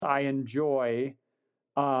I enjoy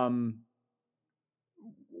um,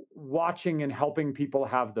 watching and helping people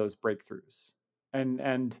have those breakthroughs.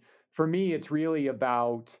 And for me, it's really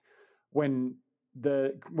about when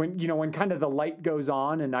when kind of the light goes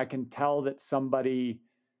on and I can tell that somebody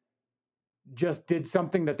just did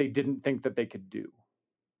something that they didn't think that they could do.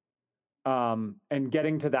 And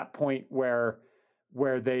getting to that point where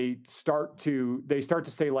they start to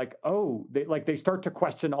say like, oh, they start to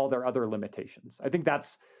question all their other limitations. I think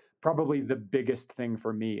that's probably the biggest thing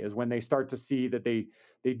for me, is when they start to see that they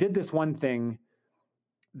did this one thing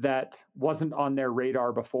that wasn't on their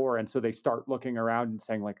radar before, and so they start looking around and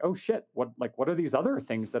saying like, oh shit, what are these other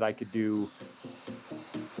things that I could do?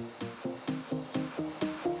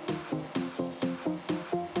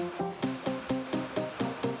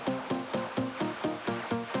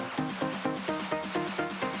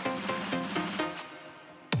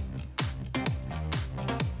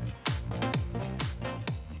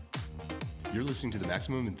 You're listening to the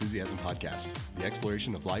Maximum Enthusiasm Podcast, the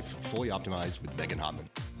exploration of life fully optimized with Megan Hotman.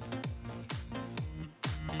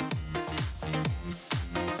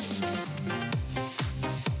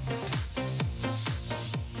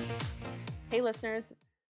 Hey listeners,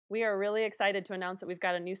 we are really excited to announce that we've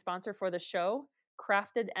got a new sponsor for the show,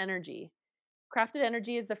 Crafted Energy. Crafted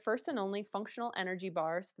Energy is the first and only functional energy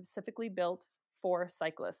bar specifically built for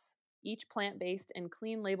cyclists. Each plant-based and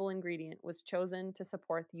clean label ingredient was chosen to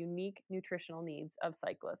support the unique nutritional needs of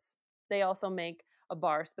cyclists. They also make a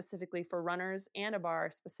bar specifically for runners and a bar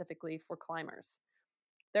specifically for climbers.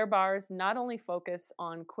 Their bars not only focus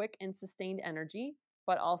on quick and sustained energy,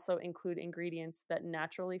 but also include ingredients that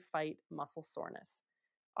naturally fight muscle soreness.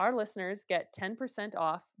 Our listeners get 10%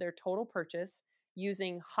 off their total purchase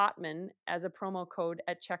using Hotman as a promo code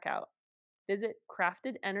at checkout. Visit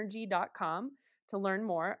craftedenergy.com to learn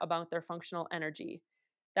more about their functional energy.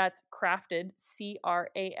 That's crafted,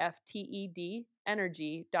 CRAFTED,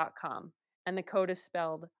 energy.com. And the code is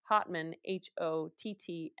spelled Hotman,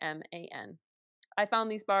 HOTTMAN. I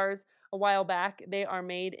found these bars a while back. They are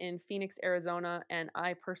made in Phoenix, Arizona, and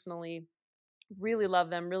I personally really love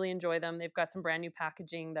them, really enjoy them. They've got some brand new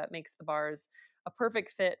packaging that makes the bars a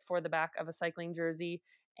perfect fit for the back of a cycling jersey,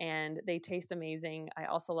 and they taste amazing. I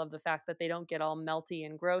also love the fact that they don't get all melty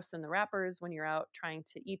and gross in the wrappers when you're out trying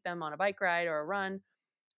to eat them on a bike ride or a run.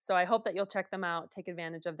 So I hope that you'll check them out, take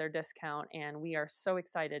advantage of their discount, and we are so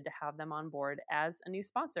excited to have them on board as a new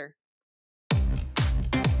sponsor.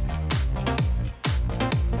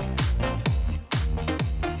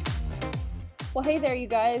 Well, hey there, you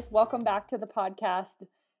guys. Welcome back to the podcast.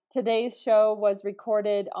 Today's show was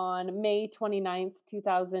recorded on May 29th,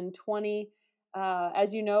 2020.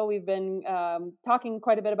 As you know, we've been talking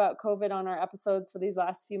quite a bit about COVID on our episodes for these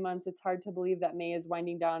last few months. It's hard to believe that May is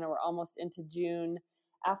winding down and we're almost into June.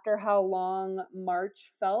 After how long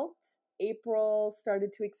March felt, April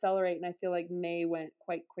started to accelerate, and I feel like May went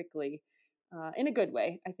quite quickly. In a good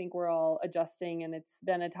way. I think we're all adjusting, and it's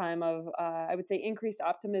been a time of, I would say, increased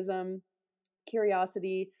optimism,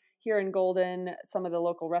 curiosity. Here in Golden, some of the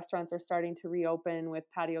local restaurants are starting to reopen with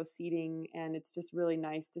patio seating, and it's just really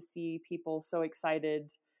nice to see people so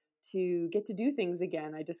excited to get to do things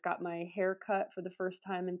again. I just got my hair cut for the first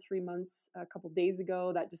time in 3 months a couple days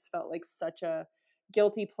ago. That just felt like such a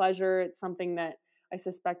guilty pleasure. It's something that I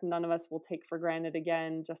suspect none of us will take for granted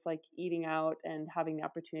again, just like eating out and having the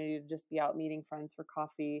opportunity to just be out meeting friends for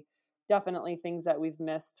coffee. Definitely things that we've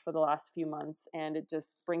missed for the last few months, and it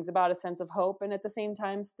just brings about a sense of hope, and at the same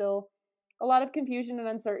time still a lot of confusion and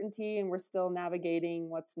uncertainty, and we're still navigating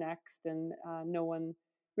what's next, and no one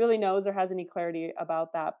really knows or has any clarity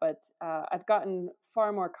about that. But I've gotten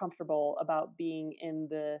far more comfortable about being in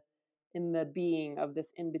the being of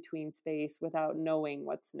this in-between space without knowing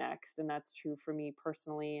what's next, and that's true for me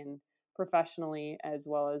personally and professionally, as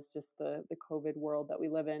well as just the COVID world that we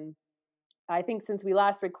live in. I think since we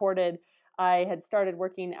last recorded, I had started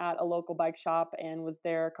working at a local bike shop and was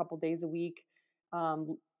there a couple days a week,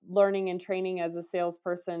 learning and training as a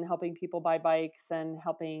salesperson, helping people buy bikes and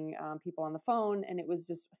helping people on the phone. And it was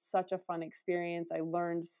just such a fun experience. I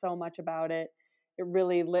learned so much about it. It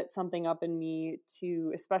really lit something up in me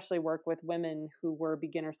to especially work with women who were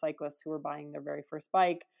beginner cyclists who were buying their very first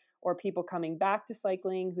bike, or people coming back to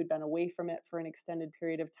cycling who'd been away from it for an extended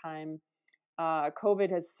period of time.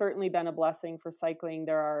 COVID has certainly been a blessing for cycling.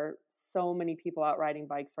 There are so many people out riding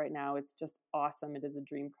bikes right now. It's just awesome. It is a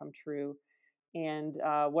dream come true. And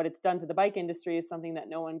what it's done to the bike industry is something that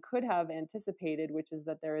no one could have anticipated, which is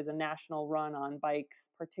that there is a national run on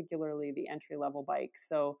bikes, particularly the entry-level bikes.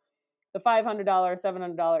 So the $500,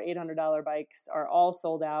 $700, $800 bikes are all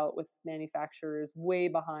sold out, with manufacturers way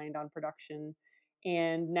behind on production.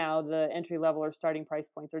 And now the entry level or starting price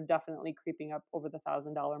points are definitely creeping up over the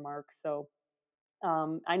 $1,000 mark. So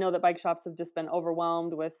I know that bike shops have just been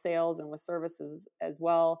overwhelmed with sales and with services as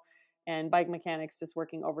well. And bike mechanics just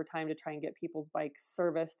working overtime to try and get people's bikes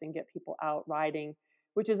serviced and get people out riding,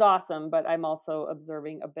 which is awesome. But I'm also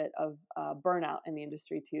observing a bit of burnout in the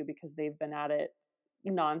industry too, because they've been at it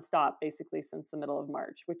nonstop basically since the middle of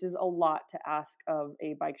March, which is a lot to ask of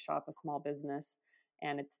a bike shop, a small business,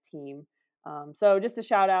 and its team. So just a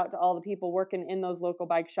shout out to all the people working in those local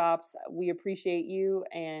bike shops. We appreciate you,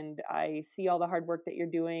 and I see all the hard work that you're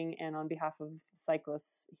doing. And on behalf of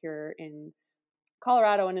cyclists here in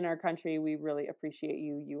Colorado and in our country, we really appreciate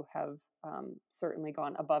you. You have certainly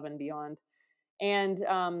gone above and beyond. And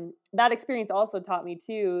that experience also taught me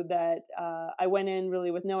too that I went in really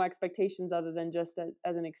with no expectations other than just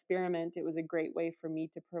as an experiment. It was a great way for me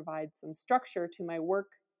to provide some structure to my work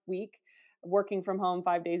week. Working from home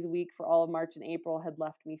 5 days a week for all of March and April had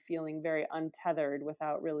left me feeling very untethered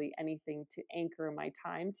without really anything to anchor my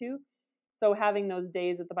time to. So having those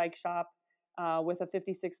days at the bike shop with a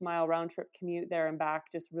 56-mile round trip commute there and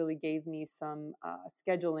back just really gave me some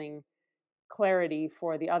scheduling clarity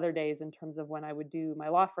for the other days in terms of when I would do my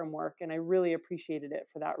law firm work. And I really appreciated it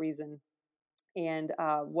for that reason. And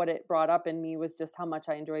what it brought up in me was just how much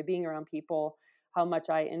I enjoy being around people, how much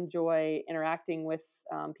I enjoy interacting with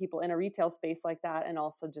people in a retail space like that, and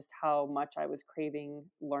also just how much I was craving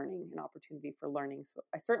learning, an opportunity for learning. So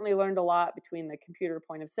I certainly learned a lot between the computer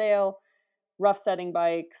point of sale, rough setting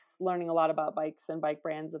bikes, learning a lot about bikes and bike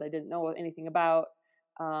brands that I didn't know anything about.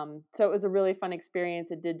 So it was a really fun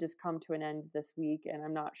experience. It did just come to an end this week, and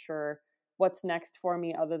I'm not sure what's next for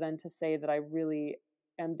me other than to say that I really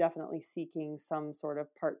am definitely seeking some sort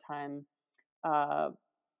of part-time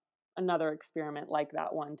another experiment like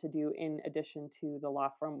that one to do in addition to the law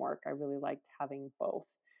firm work. I really liked having both.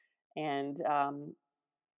 And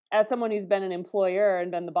as someone who's been an employer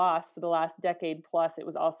and been the boss for the last decade plus, it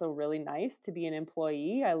was also really nice to be an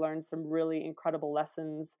employee. I learned some really incredible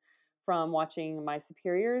lessons from watching my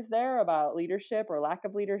superiors there about leadership or lack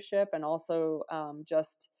of leadership, and also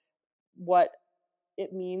just what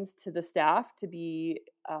it means to the staff to be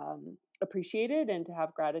appreciated and to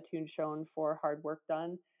have gratitude shown for hard work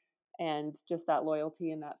done. And just that loyalty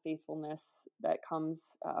and that faithfulness that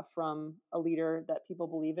comes from a leader that people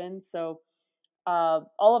believe in. So all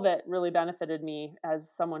of it really benefited me as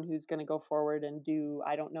someone who's going to go forward and do,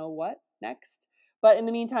 I don't know what next. But in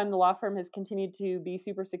the meantime, the law firm has continued to be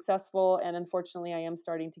super successful. And unfortunately, I am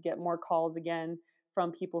starting to get more calls again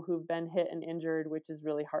from people who've been hit and injured, which is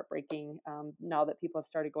really heartbreaking now that people have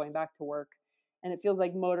started going back to work. And it feels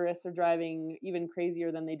like motorists are driving even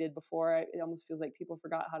crazier than they did before. It almost feels like people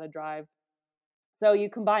forgot how to drive. So you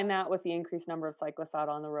combine that with the increased number of cyclists out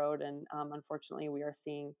on the road, and unfortunately, we are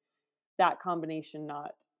seeing that combination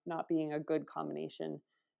not being a good combination.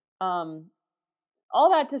 All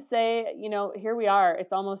that to say, here we are.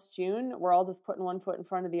 It's almost June. We're all just putting one foot in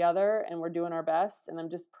front of the other, and we're doing our best. And I'm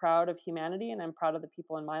just proud of humanity, and I'm proud of the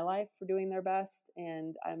people in my life for doing their best.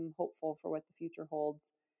 And I'm hopeful for what the future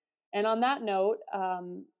holds. And on that note,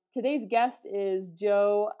 today's guest is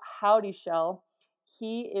Joe Howdyshell.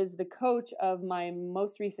 He is the coach of my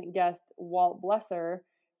most recent guest, Walt Blesser.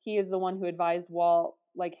 He is the one who advised Walt,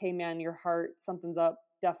 like, hey man, your heart, something's up.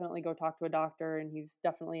 Definitely go talk to a doctor. And he's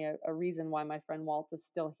definitely a reason why my friend Walt is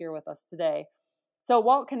still here with us today. So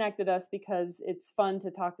Walt connected us because it's fun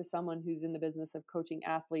to talk to someone who's in the business of coaching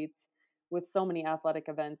athletes with so many athletic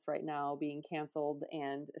events right now being canceled,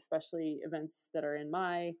 and especially events that are in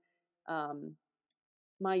my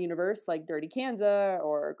universe, like Dirty Kanza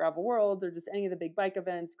or Gravel Worlds, or just any of the big bike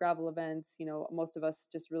events, gravel events. Most of us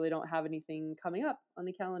just really don't have anything coming up on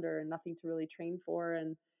the calendar and nothing to really train for.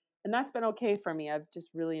 And that's been okay for me. I've just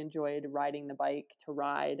really enjoyed riding the bike to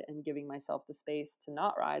ride and giving myself the space to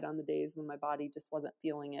not ride on the days when my body just wasn't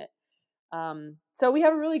feeling it. So we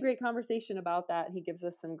have a really great conversation about that. He gives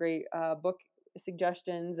us some great book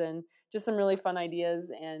suggestions and just some really fun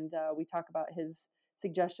ideas. And we talk about his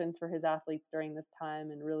suggestions for his athletes during this time,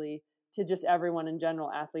 and really to just everyone in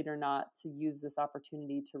general, athlete or not, to use this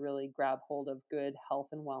opportunity to really grab hold of good health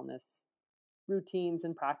and wellness routines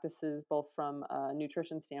and practices, both from a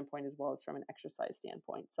nutrition standpoint as well as from an exercise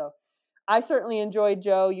standpoint. So I certainly enjoyed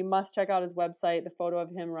Joe. You must check out his website. The photo of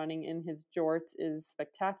him running in his jorts is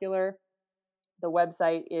spectacular. The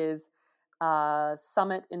website is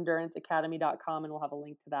summitenduranceacademy.com, and we'll have a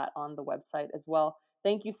link to that on the website as well.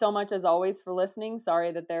 Thank you so much, as always, for listening.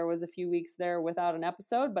 Sorry that there was a few weeks there without an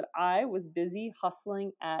episode, but I was busy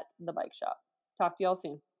hustling at the bike shop. Talk to y'all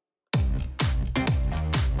soon.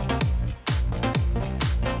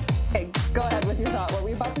 Okay, go ahead with your thought. What were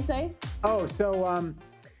you about to say? Oh, so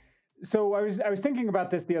I was thinking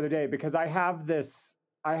about this the other day because I have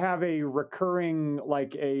a recurring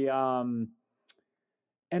like a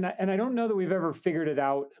and I don't know that we've ever figured it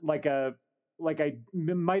out like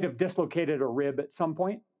might have dislocated a rib at some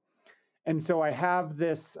point. And so I have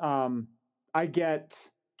this I get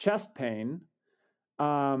chest pain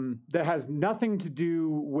that has nothing to do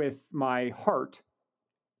with my heart,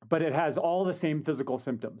 but it has all the same physical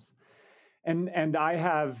symptoms. And I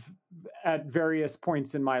have at various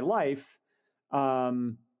points in my life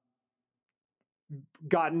um,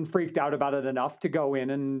 gotten freaked out about it enough to go in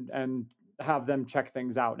and have them check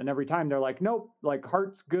things out. And every time they're like, nope, like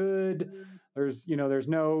heart's good. There's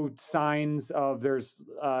no signs of various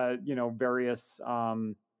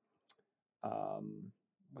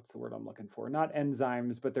what's the word I'm looking for? Not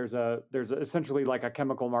enzymes, but there's essentially like a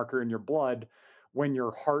chemical marker in your blood when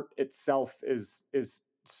your heart itself is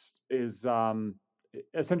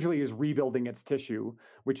essentially is rebuilding its tissue,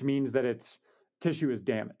 which means that its tissue is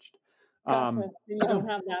damaged. Gotcha. You don't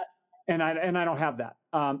have that. And I don't have that.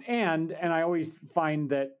 And I always find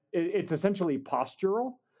that it's essentially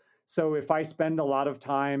postural. So if I spend a lot of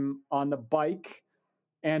time on the bike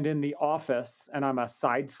and in the office, and I'm a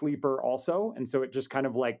side sleeper also, and so it just kind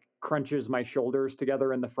of like crunches my shoulders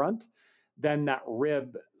together in the front, then that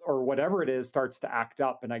rib or whatever it is starts to act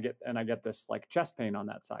up, and I get this like chest pain on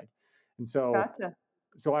that side. And so Gotcha.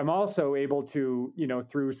 so I'm also able to,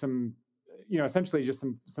 through some, essentially just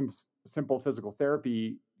some simple physical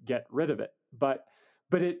therapy, get rid of it. But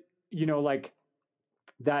it, like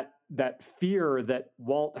that fear that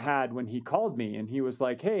Walt had when he called me and he was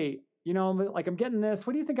like, hey, like I'm getting this,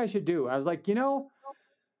 what do you think I should do? I was like,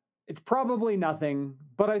 it's probably nothing,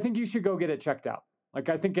 but I think you should go get it checked out. Like,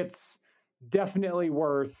 I think it's definitely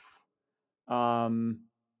worth the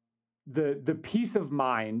peace of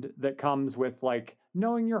mind that comes with like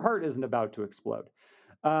knowing your heart isn't about to explode.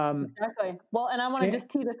 Exactly. Well, and I want to just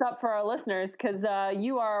tee this up for our listeners because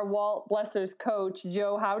you are Walt Blesser's coach,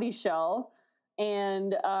 Joe Howdyshell.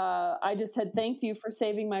 And I just had thanked you for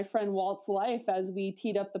saving my friend Walt's life as we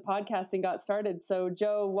teed up the podcast and got started. So,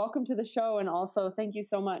 Joe, welcome to the show. And also thank you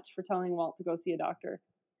so much for telling Walt to go see a doctor.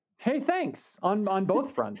 Hey, thanks on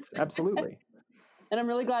both fronts. Absolutely. And I'm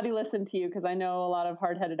really glad he listened to you because I know a lot of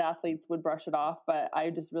hard-headed athletes would brush it off, but I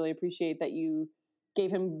just really appreciate that you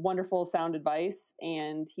gave him wonderful sound advice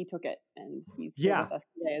and he took it and he's here with us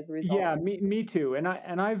today as a result. Yeah, me too. And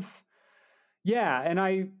I've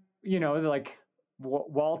like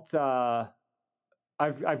Walt,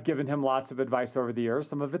 I've given him lots of advice over the years.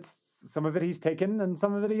 Some of it he's taken and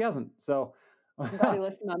some of it he hasn't. So I'm glad he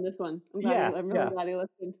listened on this one. I'm really glad he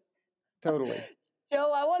listened. Totally.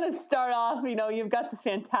 Joe, I want to start off, you've got this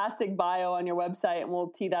fantastic bio on your website and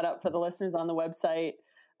we'll tee that up for the listeners on the website,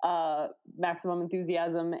 Maximum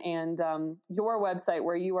Enthusiasm, and your website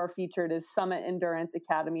where you are featured is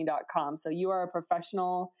summitenduranceacademy.com. So you are a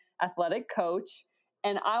professional athletic coach.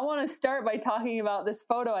 And I want to start by talking about this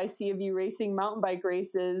photo I see of you racing mountain bike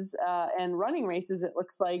races and running races, it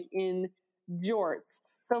looks like, in jorts.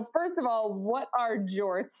 So first of all, what are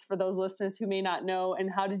jorts for those listeners who may not know, and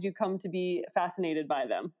how did you come to be fascinated by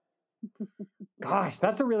them? Gosh,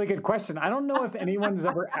 that's a really good question. I don't know if anyone's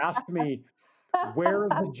ever asked me where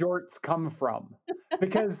the jorts come from,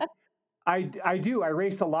 because I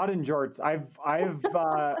race a lot in jorts.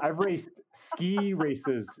 I've raced ski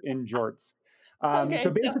races in jorts.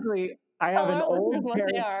 So basically, I have an old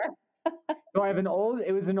pair. So I have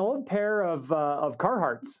it was an old pair of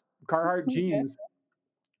Carhartt jeans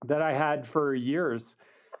that I had for years.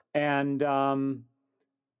 And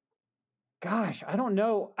gosh, I don't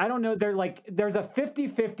know. There's a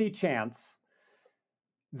 50-50 chance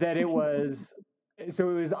that it was, so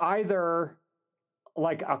it was either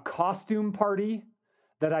like a costume party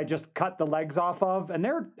that I just cut the legs off of, and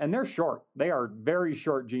they're short. They are very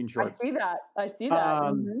short jean shorts. I see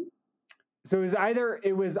that. So it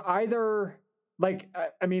was either like,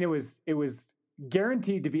 I mean, it was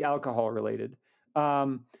guaranteed to be alcohol related.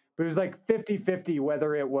 But it was like 50-50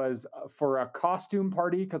 whether it was for a costume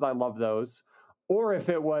party, because I love those, or if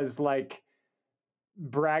it was like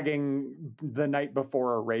bragging the night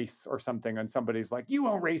before a race or something, and somebody's like, you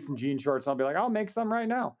won't race in jean shorts. I'll be like, I'll make some right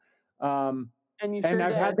now. And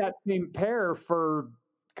I've had that same pair for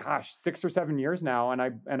 6 or 7 years now, and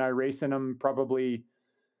I race in them probably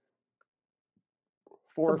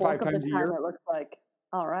 4 or 5 times a year. It looks like.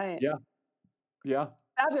 All right. Yeah.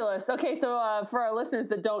 Fabulous. Okay, so for our listeners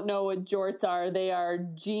that don't know what jorts are, they are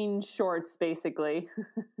jean shorts, basically,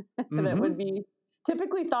 that would be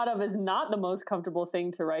typically thought of as not the most comfortable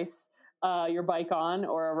thing to race your bike on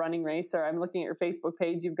or a running race, or I'm looking at your Facebook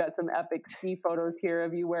page. You've got some epic ski photos here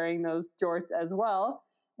of you wearing those jorts as well.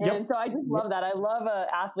 Yep. And so I just love that. I love an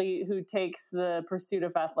athlete who takes the pursuit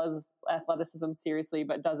of athleticism seriously,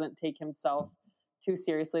 but doesn't take himself too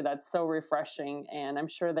seriously. That's so refreshing. And I'm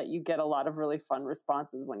sure that you get a lot of really fun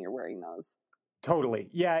responses when you're wearing those. Totally.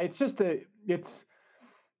 Yeah. It's just it's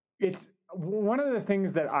one of the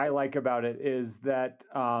things that I like about it is that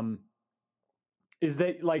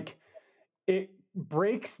like it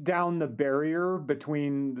breaks down the barrier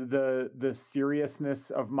between the seriousness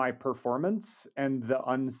of my performance and the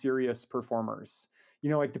unserious performers.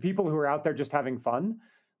 Like the people who are out there just having fun,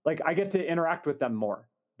 like I get to interact with them more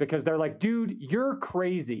because they're like, dude, you're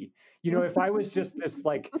crazy. If I was just this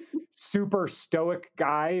like super stoic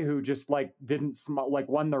guy who just like didn't like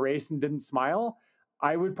won the race and didn't smile,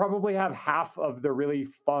 I would probably have half of the really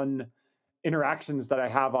fun interactions that I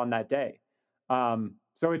have on that day.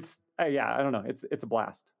 So it's, yeah, I don't know. It's a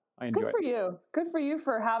blast. I enjoy it. Good for you. Good for you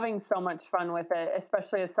for having so much fun with it,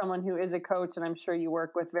 especially as someone who is a coach. And I'm sure you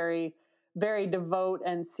work with very, very devout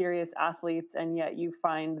and serious athletes, and yet you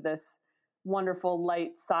find this wonderful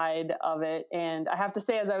light side of it. And I have to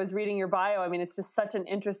say, as I was reading your bio, I mean, it's just such an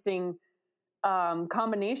interesting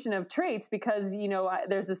combination of traits because,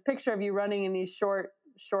 there's this picture of you running in these short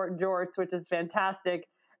jorts, which is fantastic.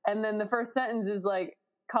 And then the first sentence is like,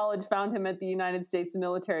 college found him at the United States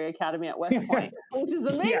Military Academy at West Point, which is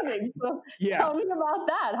amazing. Yeah. So Yeah. Tell me about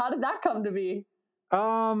that. How did that come to be?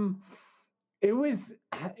 It was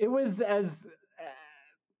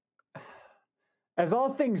as all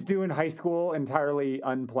things do in high school, entirely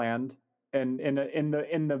unplanned, and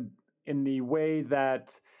in the way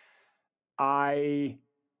that I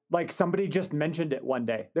like somebody just mentioned it one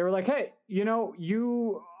day. They were like, "Hey,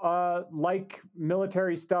 you like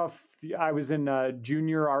military stuff." I was in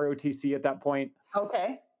junior ROTC at that point.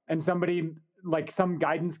 Okay. And somebody, like some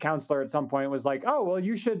guidance counselor at some point, was like, "Oh, well,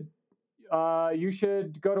 you should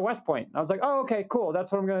go to West Point." And I was like, "Oh, okay, cool.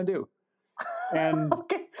 That's what I'm going to do." And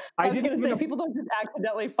okay. I was going to say, people don't just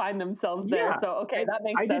accidentally find themselves there. Yeah. So, okay, that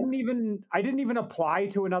makes sense. I didn't even apply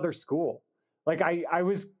to another school. Like I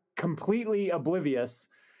was completely oblivious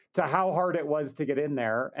to how hard it was to get in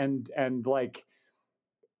there, and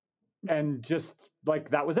just like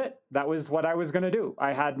that was it. That was what I was going to do.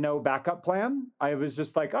 I had no backup plan. I was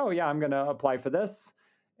just like, "Oh yeah, I'm going to apply for this,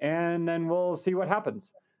 and then we'll see what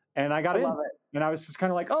happens." And I got in, and I was just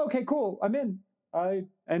kind of like, "Oh, okay, cool, I'm in."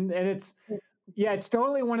 And it's it's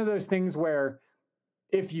totally one of those things where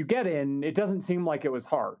if you get in, it doesn't seem like it was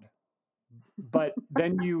hard, but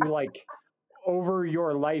then you like over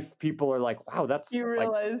your life, people are like, "Wow, that's..." You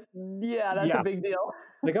realize, that's a big deal.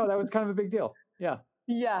 Like, oh, that was kind of a big deal. Yeah.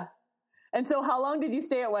 Yeah. And so how long did you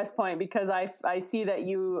stay at West Point? Because I see that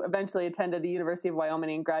you eventually attended the University of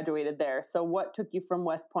Wyoming and graduated there. So what took you from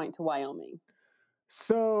West Point to Wyoming?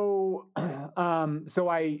 So, so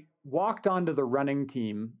I walked onto the running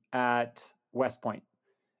team at West Point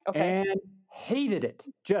and hated it.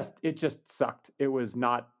 It just sucked. It was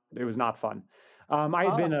not fun. I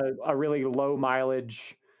had been a really low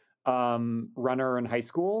mileage runner in high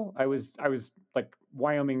school. I was like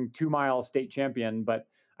Wyoming 2-mile state champion, but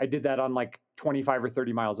I did that on like 25 or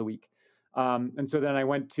 30 miles a week. And so then I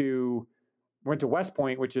went to West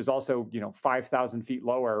Point, which is also, 5,000 feet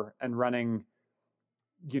lower, and running,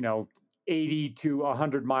 80 to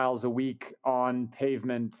 100 miles a week on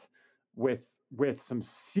pavement with some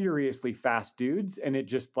seriously fast dudes. And it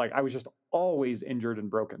just like, I was just always injured and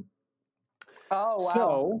broken. Oh,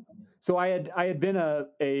 wow. So I had been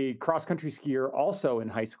a cross-country skier also in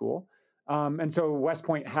high school. And so West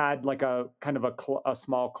Point had like a kind of a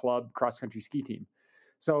small club cross-country ski team.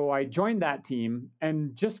 So I joined that team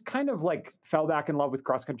and just kind of like fell back in love with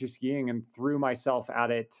cross-country skiing and threw myself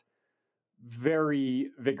at it very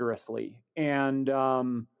vigorously. And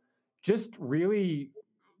just really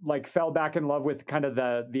like fell back in love with kind of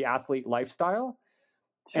the athlete lifestyle.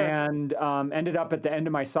 Sure. And ended up at the end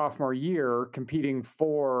of my sophomore year competing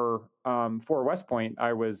for West Point.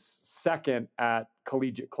 I was second at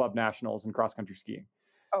collegiate club nationals in cross country skiing.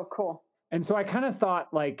 Oh, cool. And so I kind of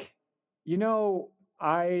thought like,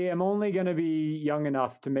 I am only going to be young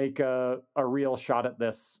enough to make a real shot at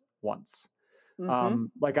this once. Mm-hmm.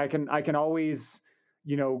 Like I can always,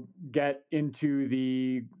 get into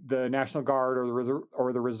the National Guard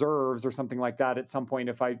or the reserves or something like that at some point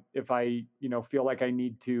if I feel like I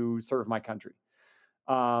need to serve my country.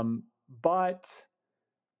 But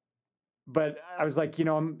I was like,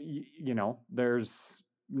 there's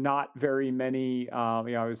not very many.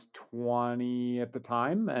 I was 20 at the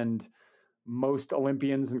time, and most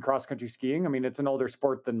Olympians in cross country skiing, I mean, it's an older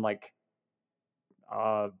sport than like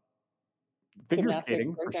figure Gymnastics,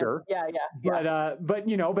 skating for for example. sure. Yeah, yeah, yeah. But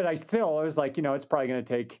but I was like, it's probably going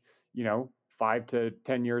to take, 5 to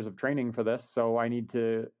 10 years of training for this. So I need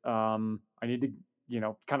to, kind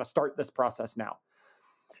of start this process now.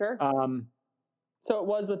 Sure. Um, So it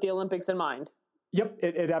was with the Olympics in mind. yep,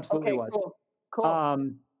 it absolutely Okay, was.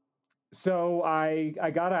 cool. So I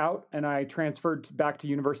got out and I transferred back to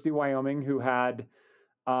University of Wyoming, who had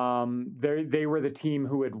they were the team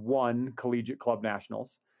who had won collegiate club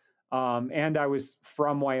nationals, and I was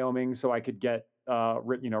from Wyoming, so I could get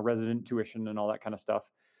resident tuition and all that kind of stuff.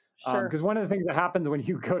 Sure. Because one of the things that happens when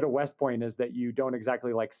you go to West Point is that you don't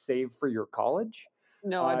exactly like save for your college.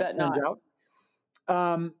 No, I bet turns not. out.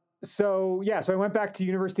 So I went back to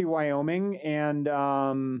University of Wyoming, and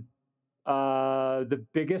the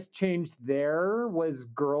biggest change there was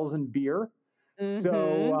girls and beer. Mm-hmm.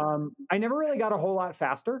 So I never really got a whole lot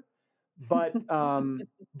faster, but But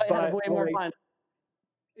you had way more fun.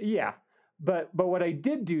 Yeah, but what I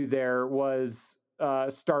did do there was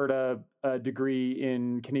start a degree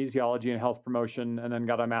in kinesiology and health promotion, and then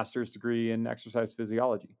got a master's degree in exercise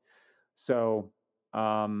physiology. So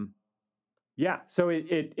so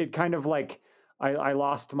it kind of like I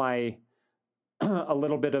lost my a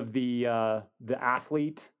little bit of the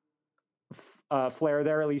athlete flair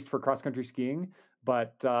there, at least for cross country skiing.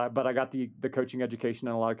 But I got the coaching education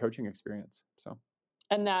and a lot of coaching experience. So.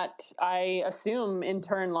 And that, I assume, in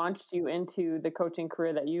turn launched you into the coaching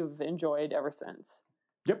career that you've enjoyed ever since.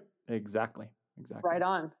 Yep, exactly. Right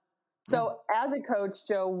on. So as a coach,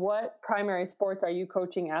 Joe, what primary sports are you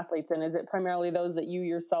coaching athletes in? Is it primarily those that you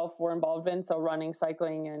yourself were involved in? So running,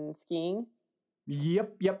 cycling, and skiing?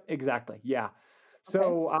 Yep, exactly. Yeah.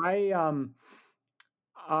 So I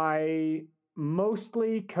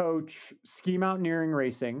mostly coach ski mountaineering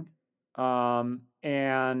racing,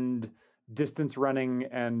 and distance running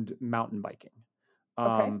and mountain biking.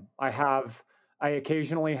 I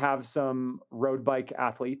occasionally have some road bike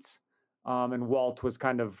athletes, and Walt was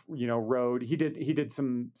kind of road. He did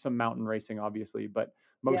some mountain racing, obviously, but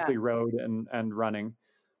mostly road and running.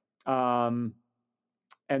 And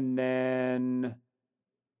then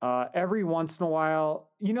every once in a while,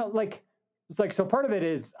 it's like, so part of it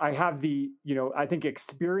is I have I think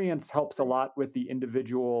experience helps a lot with the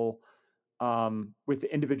individual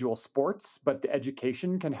sports, but the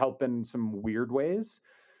education can help in some weird ways.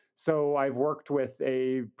 So I've worked with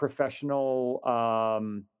a professional,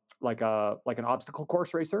 like an obstacle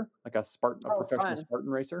course racer, like a professional Spartan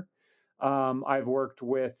racer. I've worked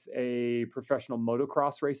with a professional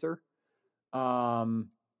motocross racer.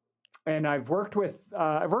 And I've worked with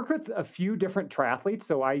a few different triathletes.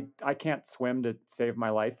 So I can't swim to save my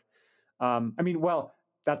life. Well,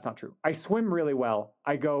 that's not true. I swim really well.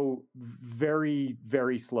 I go very,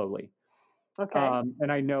 very slowly. Okay.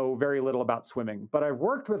 And I know very little about swimming, but I've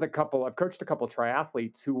coached a couple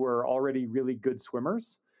triathletes who were already really good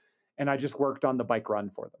swimmers, and I just worked on the bike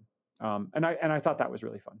run for them. And I thought that was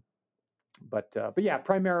really fun. But yeah,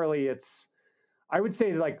 primarily I would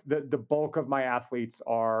say like the bulk of my athletes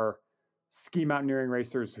are ski mountaineering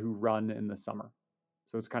racers who run in the summer.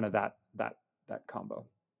 So it's kind of that combo.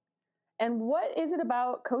 And what is it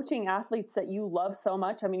about coaching athletes that you love so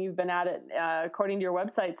much? I mean, you've been at it, according to your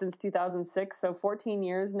website, since 2006, so 14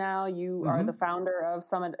 years now. You are the founder of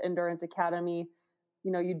Summit Endurance Academy.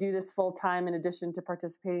 You do this full time in addition to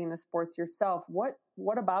participating in the sports yourself. What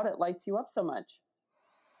about it lights you up so much?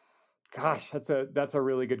 Gosh, that's a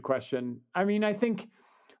really good question. I mean, I think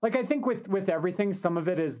with everything, some of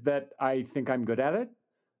it is that I think I'm good at it.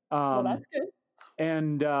 Well, that's good.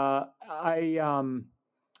 And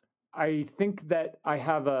I think that I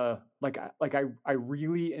have I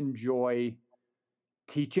really enjoy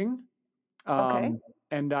teaching. Okay.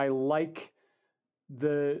 And I like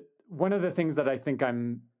one of the things that I think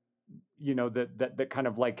I'm, that kind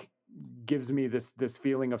of like gives me this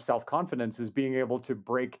feeling of self-confidence is being able to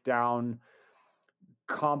break down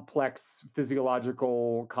complex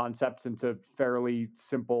physiological concepts into fairly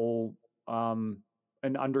simple and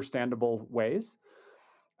understandable ways.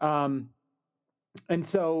 And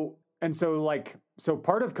so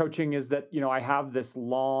part of coaching is that, I have this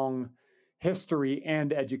long history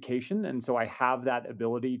and education. And so I have that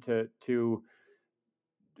ability to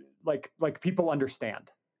like people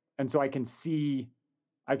understand. And so I can see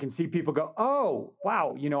people go, oh,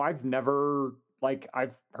 wow.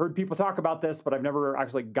 I've heard people talk about this, but I've never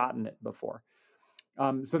actually gotten it before.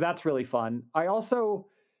 So that's really fun. I also,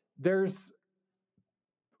 there's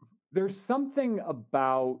something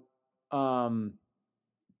about,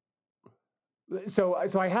 so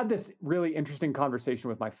I had this really interesting conversation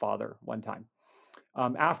with my father one time,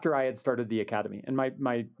 after I had started the academy, and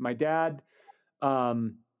my dad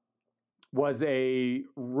was a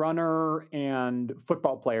runner and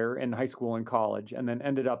football player in high school and college, and then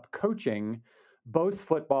ended up coaching both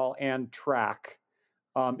football and track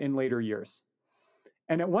in later years.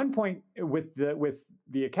 And at one point with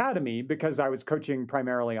the academy, because I was coaching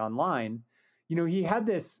primarily online, he had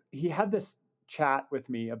this chat with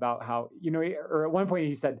me about how, or at one point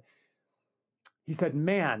he said,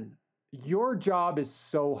 "Man, your job is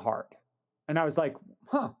so hard." And I was like,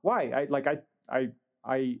 "Huh, why?"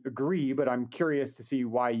 I agree, but I'm curious to see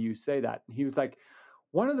why you say that. And he was like,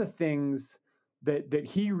 one of the things that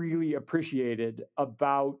he really appreciated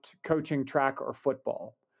about coaching track or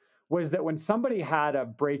football was that when somebody had a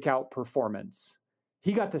breakout performance,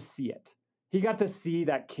 he got to see it. He got to see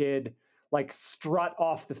that kid like strut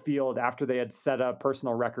off the field after they had set a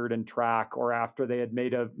personal record in track or after they had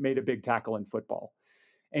made a big tackle in football.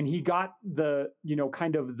 And he got the,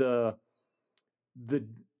 kind of the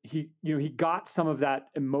he got some of that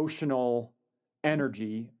emotional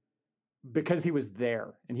energy because he was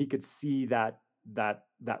there and he could see that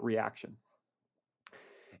reaction.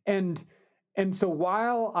 And so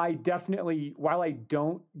while I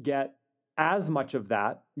don't get as much of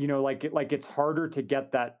that, like it's harder to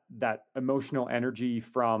get that emotional energy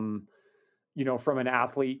from an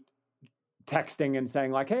athlete texting and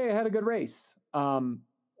saying like, "Hey, I had a good race."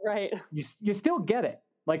 Right. You still get it.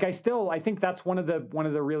 Like I think that's one of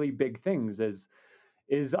the really big things is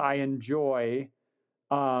I enjoy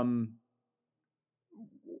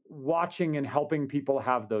watching and helping people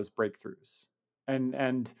have those breakthroughs.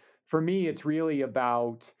 And for me, it's really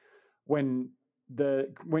about when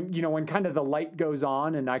kind of the light goes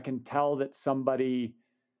on and I can tell that somebody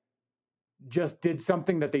just did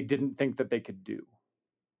something that they didn't think that they could do.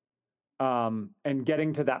 And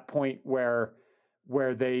getting to that point where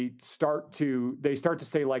they start to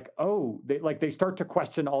say like, oh, they start to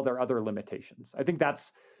question all their other limitations. I think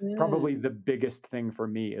that's probably the biggest thing for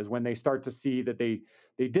me is when they start to see that they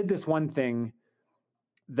did this one thing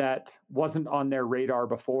that wasn't on their radar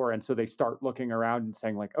before. And so they start looking around and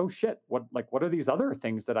saying like, oh shit, what are these other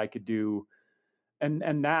things that I could do?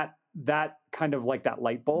 And that kind of like that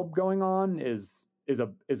light bulb going on is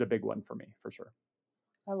a big one for me for sure.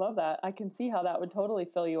 I love that. I can see how that would totally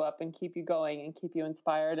fill you up and keep you going and keep you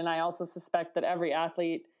inspired. And I also suspect that every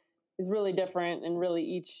athlete is really different and really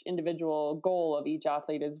each individual goal of each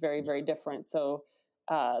athlete is very, very different. So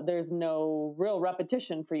there's no real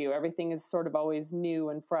repetition for you. Everything is sort of always new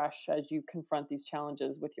and fresh as you confront these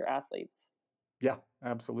challenges with your athletes. Yeah,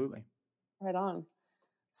 absolutely. Right on.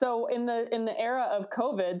 So in the era of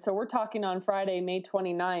COVID, so we're talking on Friday, May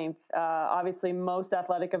 29th, obviously most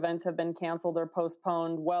athletic events have been canceled or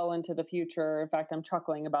postponed well into the future. In fact, I'm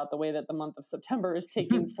chuckling about the way that the month of September is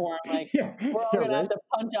taking form. Like we're all going to have to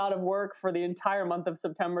punch out of work for the entire month of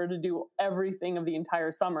September to do everything of the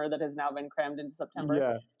entire summer that has now been crammed into September.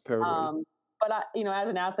 Yeah, totally. But as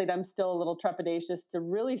an athlete, I'm still a little trepidatious to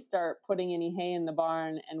really start putting any hay in the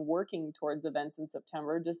barn and working towards events in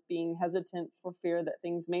September, just being hesitant for fear that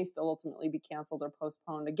things may still ultimately be canceled or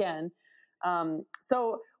postponed again.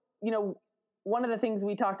 So, one of the things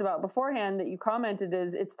we talked about beforehand that you commented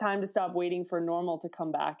is it's time to stop waiting for normal to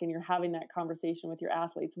come back, and you're having that conversation with your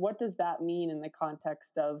athletes. What does that mean in the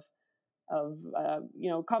context of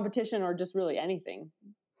competition or just really anything?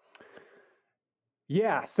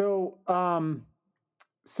 Yeah. So, I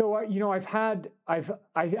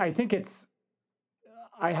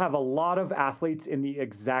have a lot of athletes in the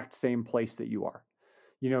exact same place that you are,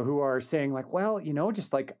 who are saying like, well,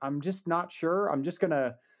 just like, I'm just not sure. I'm going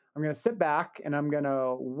to sit back and I'm going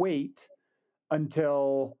to wait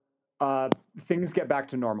until things get back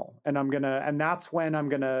to normal. And that's when I'm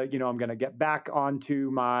going to get back onto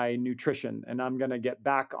my nutrition and I'm going to get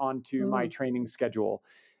back onto my training schedule.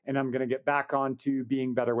 And I'm going to get back onto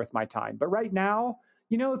being better with my time. But right now,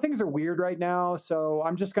 things are weird right now. So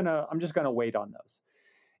I'm just going to wait on those.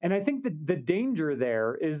 And I think that the danger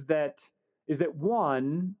there is that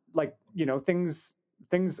one, like, things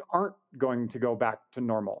aren't going to go back to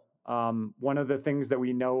normal. One of the things that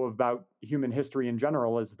we know about human history in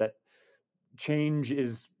general is that change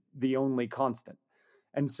is the only constant.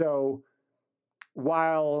 And so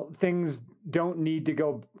while things don't need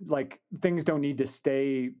to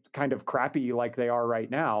stay kind of crappy like they are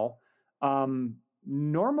right now,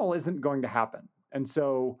 normal isn't going to happen. And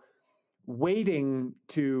so waiting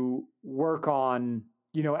to work on,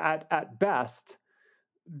 at best,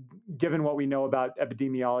 given what we know about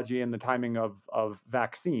epidemiology and the timing of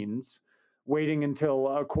vaccines, waiting until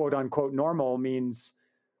a quote unquote normal means,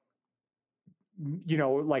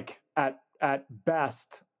 like at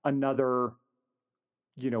best another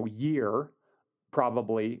year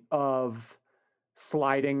probably of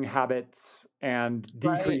sliding habits and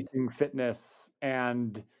Right. decreasing fitness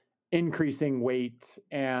and increasing weight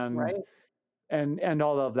and Right.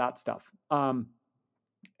 all of that stuff.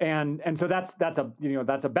 And so that's a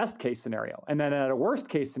that's a best case scenario. And then at a worst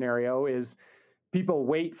case scenario is people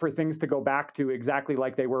wait for things to go back to exactly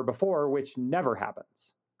like they were before, which never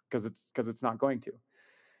happens because it's not going to.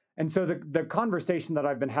 And so the conversation that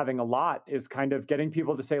I've been having a lot is kind of getting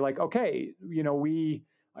people to say like, okay,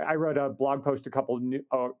 I wrote a blog post a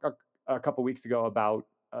couple weeks ago about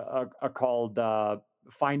called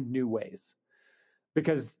 "Find New Ways,"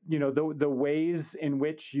 because the ways in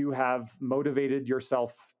which you have motivated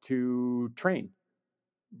yourself to train,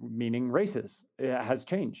 meaning races, has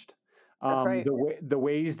changed. That's right. The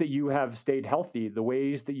ways that you have stayed healthy, the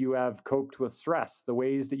ways that you have coped with stress, the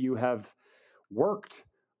ways that you have worked,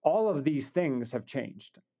 all of these things have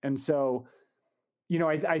changed. And so,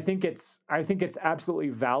 I think it's absolutely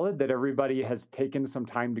valid that everybody has taken some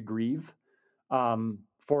time to grieve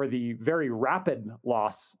for the very rapid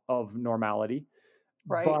loss of normality.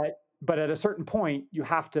 Right. But at a certain point, you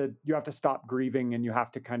have to stop grieving, and you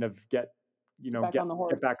have to kind of get Back on the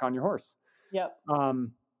horse. get back on your horse. Yep.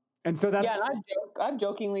 And so Yeah, and that's I've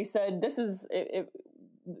jokingly said this is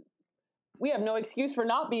we have no excuse for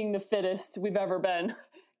not being the fittest we've ever been,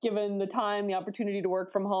 given the time, the opportunity to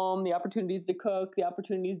work from home, the opportunities to cook, the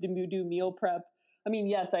opportunities to do meal prep. I mean,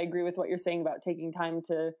 yes, I agree with what you're saying about taking time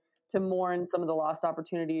to mourn some of the lost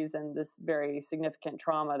opportunities and this very significant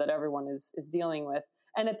trauma that everyone is dealing with.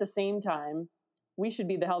 And at the same time, we should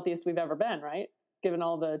be the healthiest we've ever been, right? Given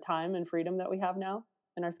all the time and freedom that we have now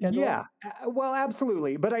in our schedule. Yeah, well,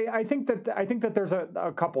 absolutely. But I think that there's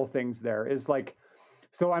a couple things there. Is like,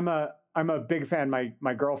 so I'm a big fan.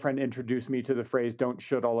 My girlfriend introduced me to the phrase "don't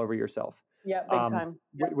should all over yourself," Yeah, big time.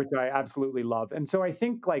 Yep. which I absolutely love. And so I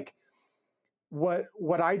think like what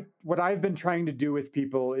I've been trying to do with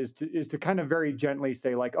people is to kind of very gently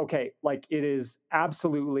say like, okay, like it's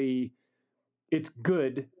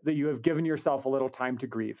good that you have given yourself a little time to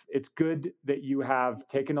grieve. It's good that you have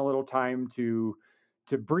taken a little time to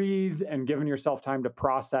breathe and given yourself time to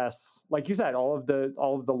process, like you said, all of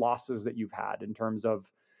the losses that you've had in terms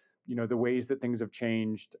of the ways that things have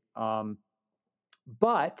changed.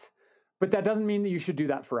 But that doesn't mean that you should do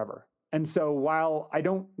that forever. And so while I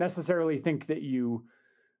don't necessarily think that you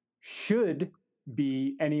should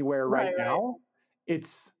be anywhere right Right. now, it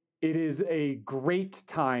is a great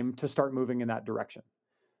time to start moving in that direction.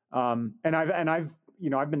 And I've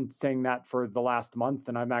been saying that for the last month,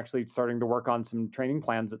 and I'm actually starting to work on some training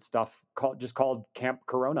plans at stuff called Camp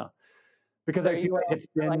Corona, because There I you feel like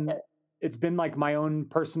go. I like it. it's been like my own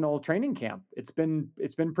personal training camp. It's been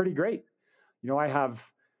pretty great. I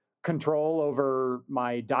have control over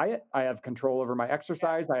my diet. I have control over my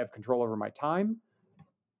exercise. I have control over my time.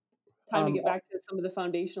 Time to get back to some of the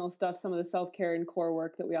foundational stuff, some of the self-care and core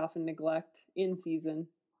work that we often neglect in season.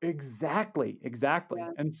 Exactly.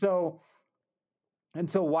 Yeah. And so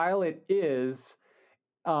while it is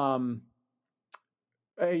um,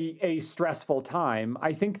 a stressful time,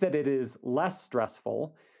 I think that it is less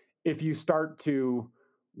stressful if you start to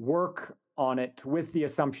work on it with the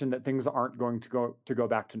assumption that things aren't going to go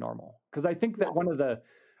back to normal. Because I think that Yeah.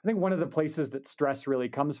 one of the places that stress really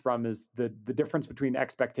comes from is the difference between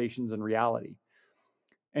expectations and reality.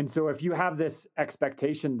 And so if you have this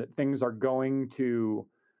expectation that things are going to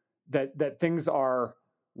that things are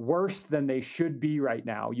worse than they should be right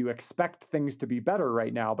now, you expect things to be better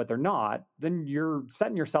right now, but they're not, then you're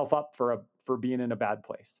setting yourself up for being in a bad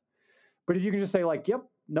place. But if you can just say like, yep,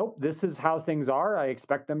 nope, this is how things are. I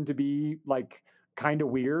expect them to be like kind of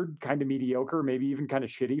weird, kind of mediocre, maybe even kind of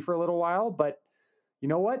shitty for a little while, but you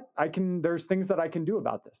know what? There's things that I can do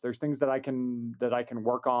about this. There's things that I can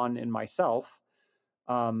work on in myself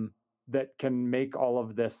that can make all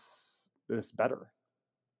of this better.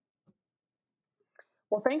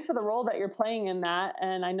 Well, thanks for the role that you're playing in that.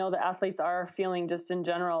 And I know that athletes are feeling just in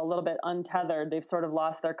general a little bit untethered. They've sort of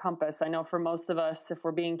lost their compass. I know for most of us, if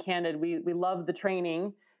we're being candid, we love the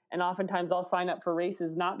training. And oftentimes I'll sign up for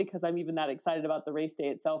races, not because I'm even that excited about the race day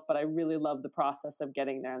itself, but I really love the process of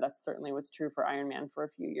getting there. That certainly was true for Ironman for a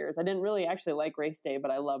few years. I didn't really actually like race day,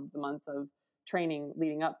 but I loved the months of training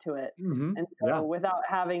leading up to it. Mm-hmm. And so without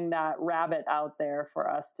having that rabbit out there for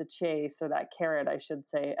us to chase, or that carrot, I should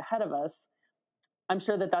say, ahead of us, I'm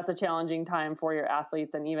sure that that's a challenging time for your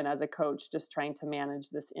athletes, and even as a coach, just trying to manage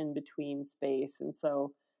this in between space. And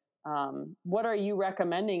so, what are you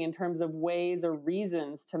recommending in terms of ways or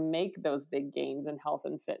reasons to make those big gains in health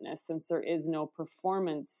and fitness, since there is no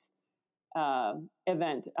performance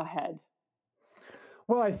event ahead?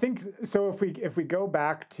 Well, I think so. If we go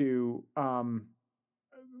back to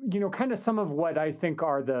kind of some of what I think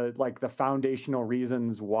are the foundational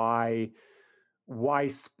reasons why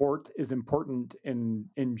sport is important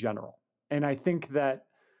in general. And I think that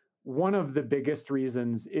one of the biggest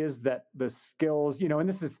reasons is that the skills, and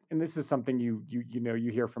this is something you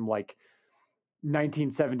hear from like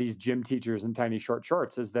 1970s gym teachers in tiny short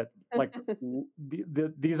shorts, is that like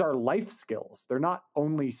these are life skills. They're not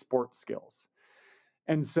only sport skills.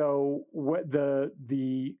 And so what the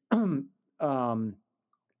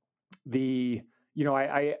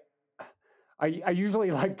I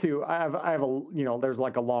usually like to I have a there's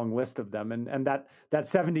like a long list of them, and that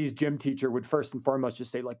 70s gym teacher would first and foremost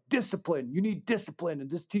just say like discipline. You need discipline, and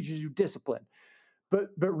this teaches you discipline. But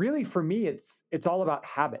really for me it's all about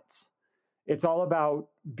habits. It's all about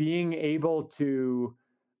being able to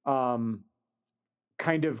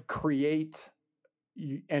kind of create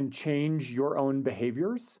and change your own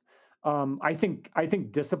behaviors. I think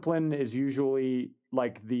discipline is usually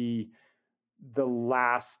like the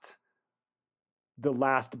last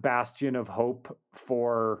bastion of hope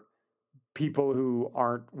for people who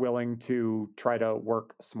aren't willing to try to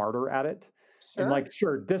work smarter at it. And like,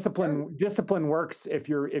 sure, discipline works if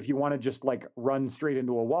you want to just like run straight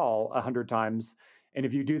into a wall 100 times. And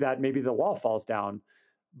if you do that, maybe the wall falls down.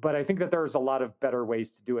 But I think that there's a lot of better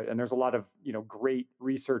ways to do it. And there's a lot of, great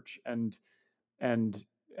research and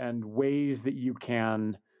ways that you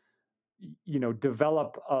can,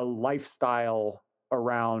 develop a lifestyle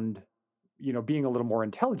around, being a little more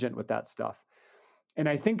intelligent with that stuff. And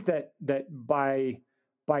I think that by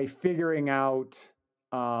figuring out,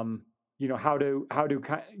 how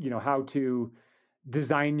to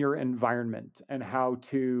design your environment, and how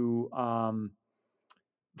to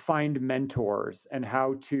find mentors, and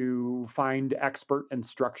how to find expert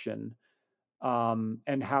instruction,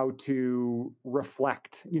 and how to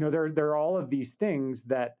reflect. There are all of these things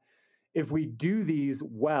that if we do these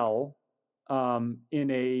well, in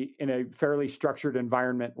a fairly structured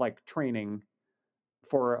environment like training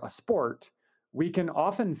for a sport, we can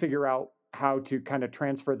often figure out how to kind of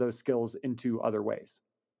transfer those skills into other ways.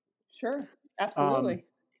 Sure, absolutely.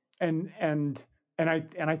 And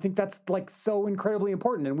I think that's like so incredibly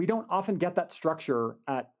important. And we don't often get that structure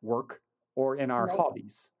at work or in our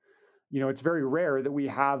hobbies. It's very rare that we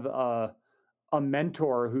have a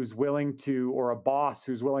mentor who's willing to, or a boss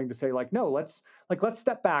who's willing to say like, no, let's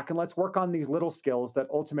step back and let's work on these little skills that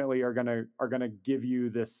ultimately are gonna give you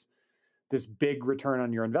this big return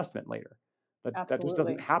on your investment later. That just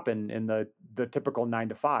doesn't happen in the typical 9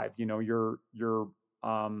 to 5.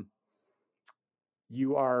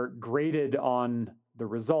 You are graded on the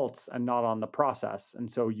results and not on the process. And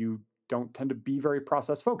so you don't tend to be very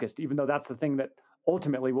process focused, even though that's the thing that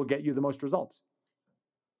ultimately will get you the most results.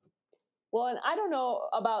 Well, and I don't know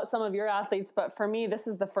about some of your athletes, but for me, this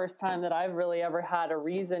is the first time that I've really ever had a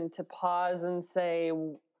reason to pause and say,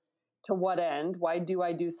 to what end? Why do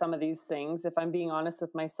I do some of these things? If I'm being honest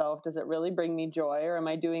with myself, does it really bring me joy, or am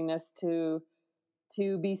I doing this to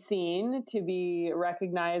be seen, to be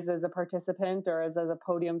recognized as a participant, or as a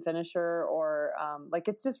podium finisher, or like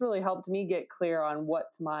it's just really helped me get clear on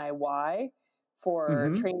what's my why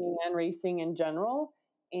for training and racing in general.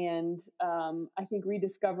 And I think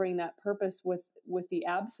rediscovering that purpose with the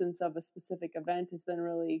absence of a specific event has been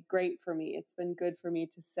really great for me. It's been good for me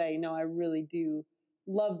to say, no, I really do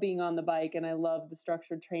love being on the bike, and I love the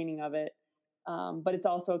structured training of it. But it's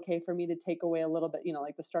also okay for me to take away a little bit,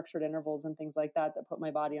 like the structured intervals and things like that put my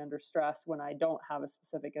body under stress when I don't have a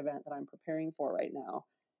specific event that I'm preparing for right now.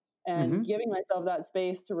 And giving myself that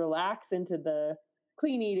space to relax into the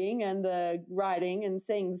clean eating and the riding and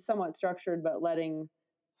staying somewhat structured, but letting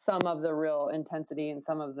some of the real intensity and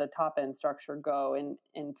some of the top end structure go,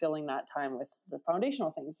 and filling that time with the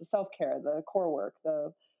foundational things, the self-care, the core work,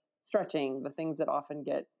 the stretching, the things that often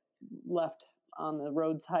get left on the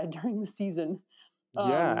roadside during the season.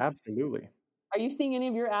 Yeah, absolutely. Are you seeing any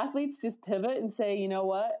of your athletes just pivot and say, you know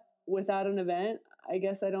what, without an event, I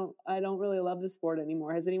guess I don't really love the sport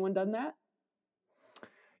anymore? Has anyone done that?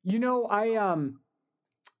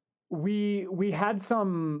 We had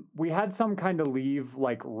some kind of leave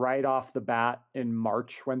like right off the bat in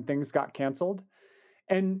March when things got canceled.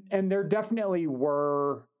 And there definitely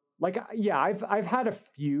were like, yeah, I've had a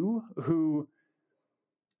few who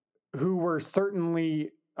were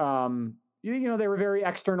certainly, they were very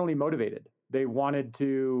externally motivated. They wanted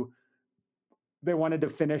to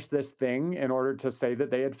finish this thing in order to say that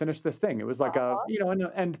they had finished this thing. It was like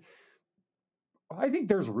and I think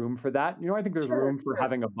there's room for that. I think there's room for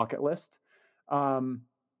having a bucket list.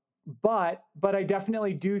 But I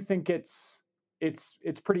definitely do think it's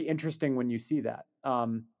pretty interesting when you see that.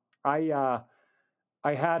 I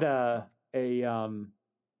had a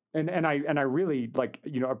And I really like,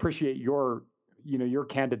 appreciate your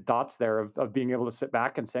candid thoughts there of being able to sit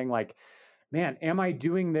back and saying like, man, am I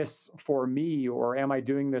doing this for me, or am I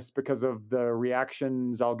doing this because of the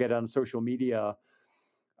reactions I'll get on social media?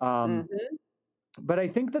 Um, Hmm. but I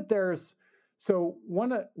think that so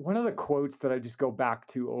one of the quotes that I just go back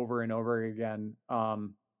to over and over again,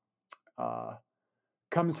 uh,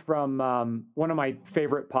 comes from one of my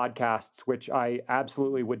favorite podcasts, which I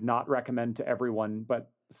absolutely would not recommend to everyone,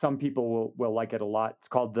 but some people will like it a lot. It's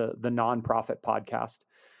called the Nonprofit Podcast,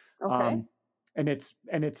 Okay. um, and it's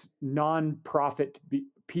nonprofit, Prophet,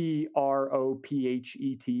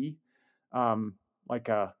 like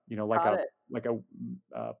a like Got a it. like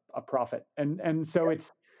a prophet, and so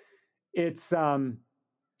it's it's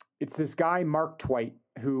this guy Mark Twight,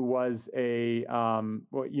 who was a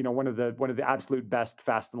one of the absolute best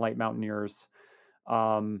fast and light mountaineers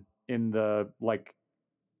in the like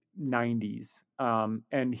 90s,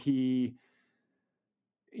 and he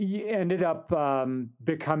ended up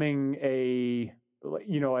becoming a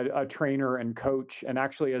trainer and coach, and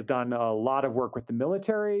actually has done a lot of work with the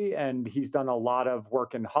military, and he's done a lot of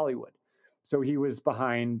work in Hollywood. So he was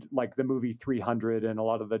behind like the movie 300 and a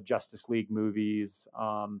lot of the Justice League movies,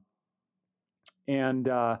 and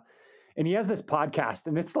he has this podcast,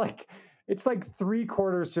 and it's like three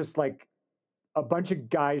quarters just like a bunch of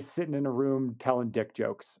guys sitting in a room telling dick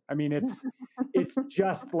jokes. I mean, it's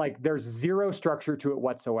just like there's zero structure to it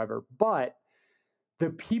whatsoever. But the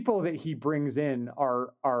people that he brings in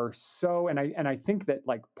are so, and I think that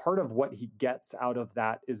like part of what he gets out of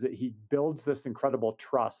that is that he builds this incredible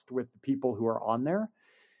trust with the people who are on there,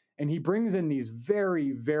 and he brings in these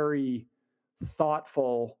very, very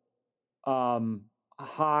thoughtful, high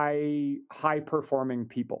performing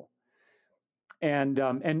people.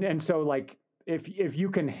 And so like if you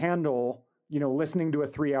can handle listening to a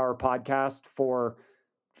 3-hour podcast for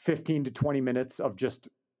 15 to 20 minutes of just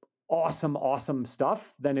awesome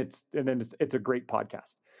stuff, then it's a great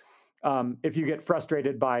podcast. If you get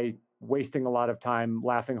frustrated by wasting a lot of time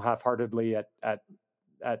laughing half-heartedly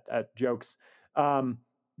at jokes,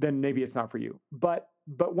 then maybe it's not for you. But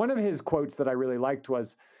one of his quotes that I really liked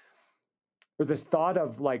was, or this thought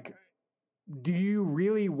of like, do you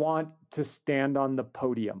really want to stand on the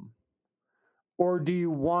podium, or do you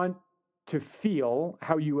want to feel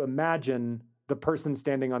how you imagine the person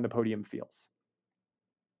standing on the podium feels?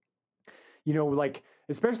 Like,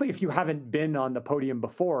 especially if you haven't been on the podium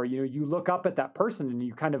before, you look up at that person and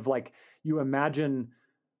you kind of like, you imagine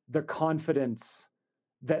the confidence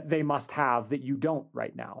that they must have that you don't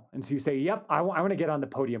right now. And so you say, yep, I want to get on the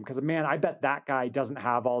podium because, man, I bet that guy doesn't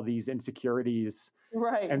have all these insecurities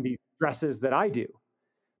Right. and these stresses that I do.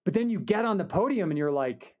 But then you get on the podium and you're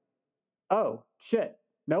like, oh shit,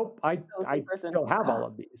 nope, I Still the same I person. still have all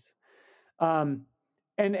of these. Um,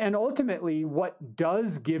 and ultimately, what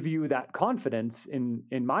does give you that confidence, in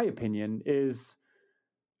my opinion, is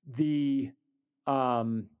the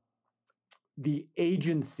um, the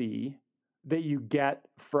agency that you get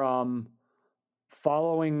from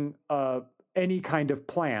following any kind of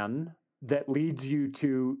plan that leads you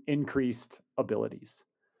to increased abilities.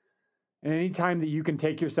 And anytime that you can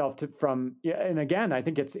take yourself to from, yeah, and again, I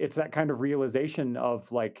think it's that kind of realization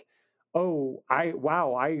of like, oh, I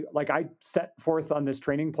set forth on this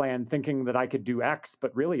training plan thinking that I could do X,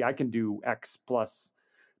 but really I can do X plus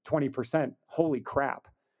 20%. Holy crap.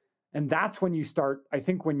 And that's when you start, I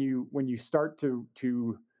think when you start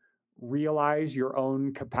to realize your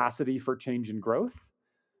own capacity for change and growth,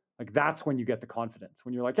 like that's when you get the confidence.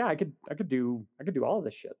 When you're like, yeah, I could do all of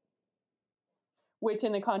this shit. Which,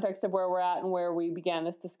 in the context of where we're at and where we began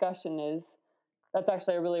this discussion, is that's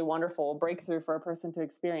actually a really wonderful breakthrough for a person to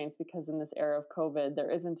experience, because in this era of COVID,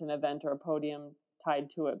 there isn't an event or a podium tied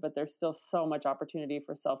to it, but there's still so much opportunity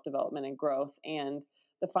for self-development and growth, and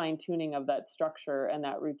the fine-tuning of that structure and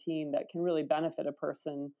that routine that can really benefit a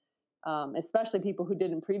person, especially people who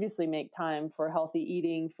didn't previously make time for healthy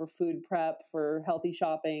eating, for food prep, for healthy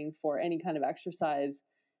shopping, for any kind of exercise,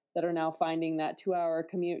 that are now finding that 2-hour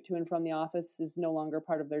commute to and from the office is no longer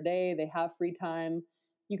part of their day. They have free time.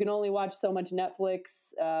 You can only watch so much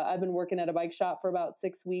Netflix. I've been working at a bike shop for about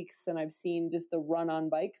 6 weeks, and I've seen just the run on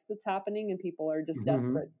bikes that's happening, and people are just Mm-hmm.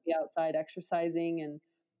 desperate to be outside exercising. And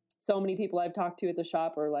so many people I've talked to at the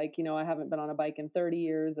shop are like, I haven't been on a bike in 30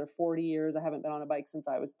 years or 40 years. I haven't been on a bike since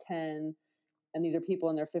I was 10. And these are people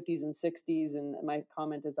in their 50s and 60s. And my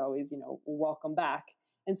comment is always, welcome back.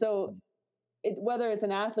 And so whether it's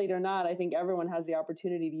an athlete or not, I think everyone has the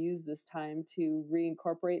opportunity to use this time to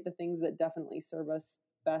reincorporate the things that definitely serve us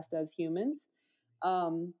best as humans.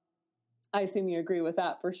 Um, I assume you agree with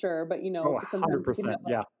that for sure. But Oh, sometimes you can 100%. have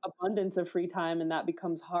Yeah. like abundance of free time and that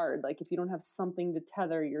becomes hard. Like if you don't have something to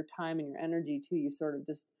tether your time and your energy to, you sort of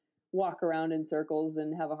just walk around in circles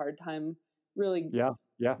and have a hard time really Yeah.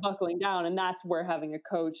 Yeah. buckling down. And that's where having a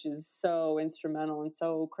coach is so instrumental and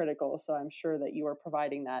so critical. So I'm sure that you are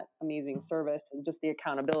providing that amazing service and just the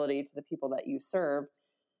accountability to the people that you serve.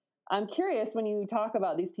 I'm curious, when you talk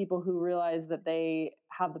about these people who realize that they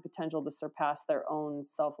have the potential to surpass their own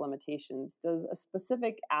self limitations, does a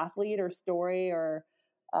specific athlete or story or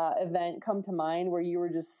event come to mind where you were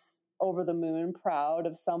just over the moon proud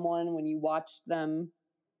of someone when you watched them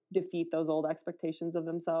defeat those old expectations of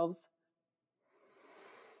themselves?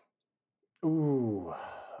 Ooh.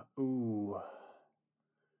 Ooh.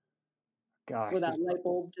 Where Gosh. that light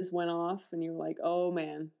bulb just went off and you were like, oh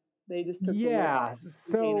man, they just took the lid off Yeah. the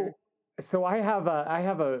container. So I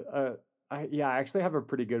actually have a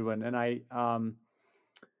pretty good one. And I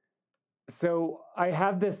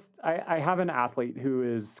have an athlete who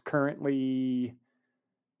is currently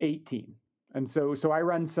 18. And so I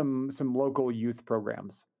run some local youth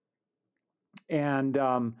programs. And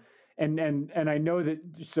and I know that,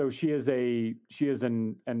 so she is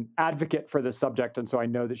an advocate for the subject, and so I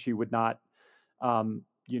know that she would not,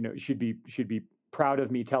 she'd be proud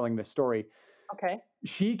of me telling this story. Okay.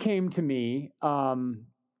 She came to me,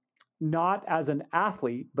 not as an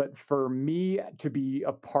athlete, but for me to be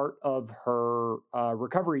a part of her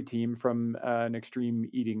recovery team from an extreme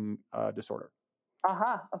eating disorder.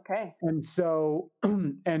 Aha. Okay. And so,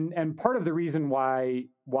 and part of the reason why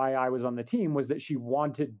I was on the team was that she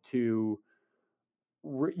wanted to,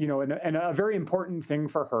 and a very important thing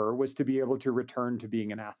for her was to be able to return to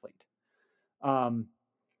being an athlete. Um,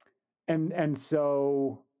 and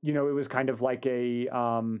so, it was kind of like a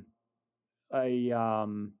a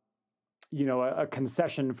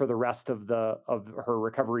concession for the rest of her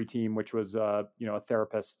recovery team, which was a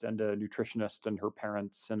therapist and a nutritionist and her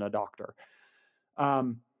parents and a doctor.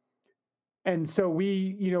 Um, and so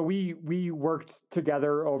we worked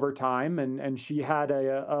together over time, and she had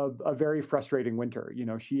a very frustrating winter.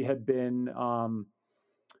 She had been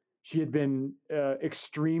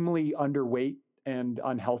extremely underweight and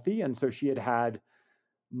unhealthy, and so she had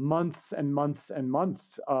months and months and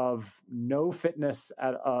months of no fitness,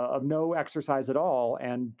 of no exercise at all,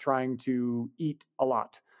 and trying to eat a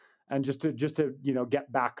lot, and just to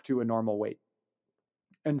get back to a normal weight.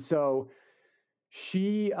 And so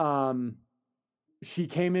she she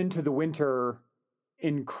came into the winter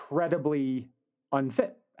incredibly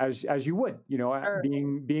unfit, as you would, Sure.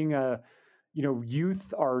 being a,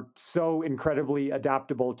 youth are so incredibly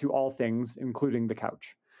adaptable to all things, including the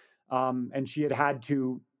couch. And she had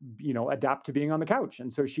to, adapt to being on the couch.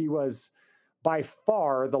 And so she was by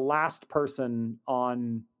far the last person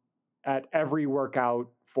on at every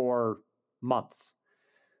workout for months.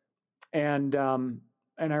 And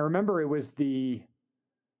I remember it was the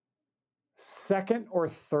second or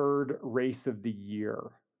third race of the year.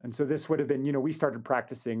 And so this would have been, we started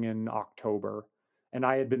practicing in October, and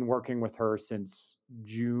I had been working with her since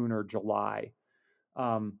June or July.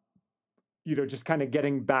 Um, just kind of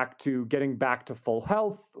getting back to full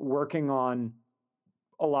health, working on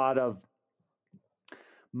a lot of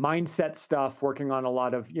mindset stuff, working on a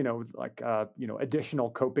lot of, additional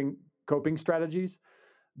coping strategies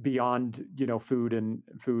beyond, food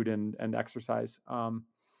and exercise.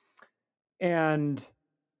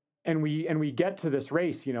 And we get to this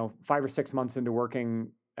race, 5 or 6 months into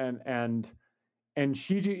working, and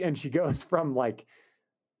she goes from like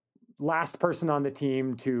last person on the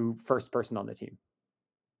team to first person on the team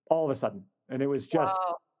all of a sudden. And it was just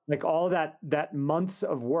Wow. like all that months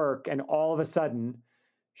of work, and all of a sudden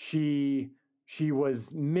she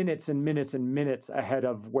was minutes and minutes and minutes ahead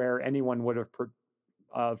of where anyone would have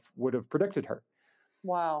predicted her.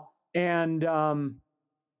 Wow. And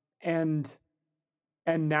and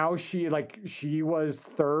and now she was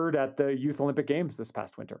third at the Youth Olympic Games this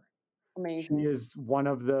past winter. She Amazing. is one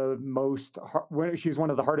of the she's one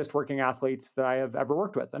of the hardest working athletes that I have ever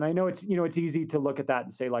worked with. And I know it's easy to look at that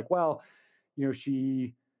and say like, well,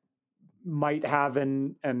 she might have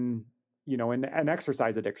an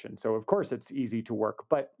exercise addiction. So of course it's easy to work,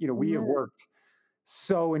 but we have Mhm. worked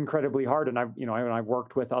so incredibly hard. And I've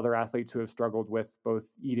worked with other athletes who have struggled with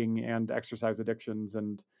both eating and exercise addictions.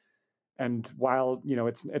 And while,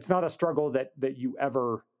 it's not a struggle that you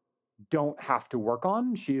ever don't have to work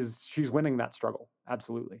on, she's winning that struggle.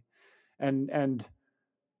 Absolutely. And and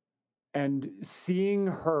and seeing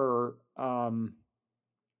her,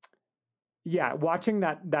 watching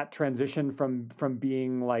that transition from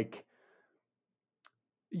being like,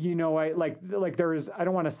 I like there's, I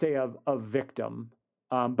don't want to say a victim,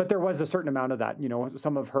 But there was a certain amount of that.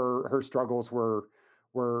 Some of her struggles were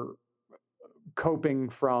coping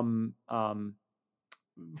from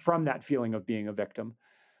that feeling of being a victim.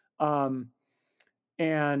 And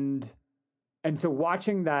so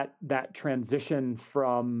watching that transition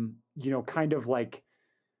from, kind of like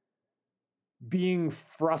being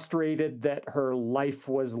frustrated that her life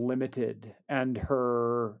was limited and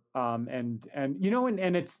her and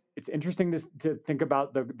it's interesting to think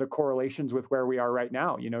about the correlations with where we are right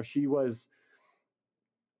now. She was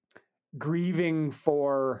grieving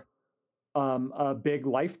for a big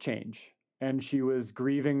life change, and she was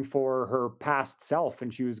grieving for her past self,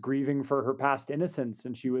 and she was grieving for her past innocence,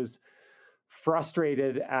 and she was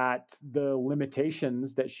frustrated at the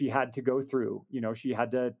limitations that she had to go through. She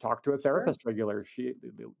had to talk to a therapist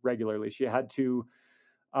regularly. She had to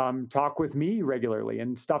talk with me regularly,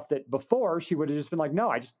 and stuff that before she would have just been like, no,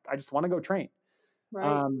 I just want to go train.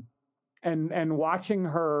 Right. And watching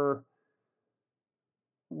her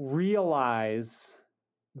realize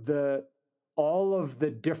all of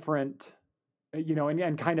the different,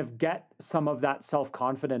 and kind of get some of that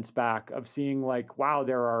self-confidence back of seeing like, wow,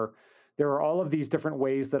 there are all of these different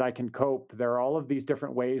ways that I can cope. There are all of these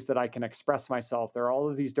different ways that I can express myself. There are all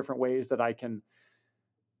of these different ways that I can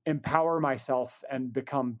empower myself and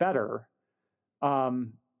become better.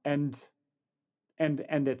 And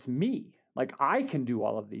it's me. Like, I can do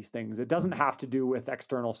all of these things. It doesn't have to do with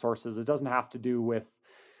external sources. It doesn't have to do with,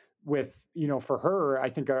 for her, I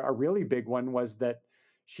think a really big one was that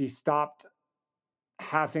she stopped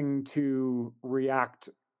having to react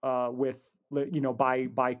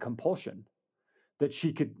by compulsion, that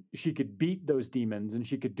she could beat those demons, and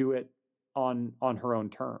she could do it on her own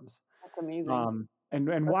terms. That's amazing.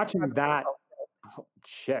 And watching that, oh,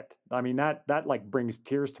 shit. I mean, that like brings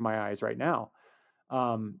tears to my eyes right now.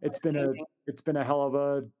 It's been a hell of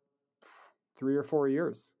a 3 or 4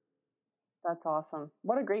 years. That's awesome.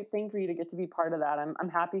 What a great thing for you to get to be part of that. I'm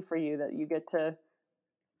happy for you that you get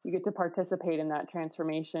to participate in that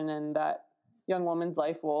transformation, and that young woman's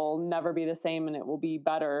life will never be the same, and it will be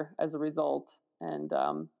better as a result. And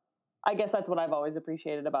I guess that's what I've always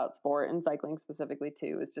appreciated about sport, and cycling specifically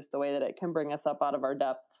too, is just the way that it can bring us up out of our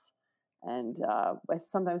depths. And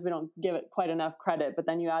sometimes we don't give it quite enough credit, but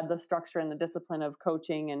then you add the structure and the discipline of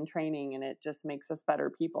coaching and training, and it just makes us better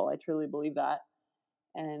people. I truly believe that.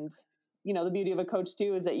 And the beauty of a coach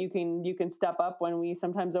too is that you can step up when we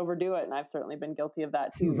sometimes overdo it, and I've certainly been guilty of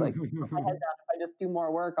that too. Like, my head down, if I just do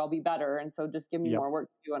more work, I'll be better, and so just give me more work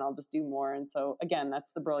to do, and I'll just do more. And so again,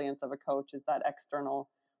 that's the brilliance of a coach, is that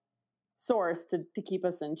external source to keep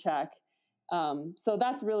us in check. So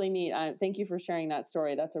that's really neat. Thank you for sharing that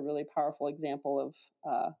story. That's a really powerful example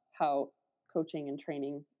of how coaching and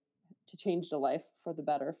training to change the life for the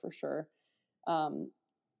better, for sure.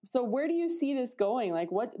 So where do you see this going? Like,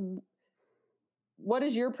 what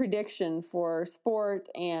is your prediction for sport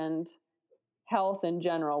and health in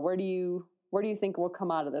general? Where do you think we'll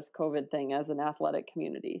come out of this COVID thing as an athletic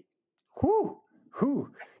community?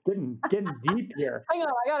 Getting deep here. Hang on,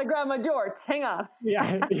 I gotta grab my jorts. Hang on.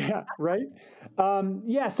 Yeah, right.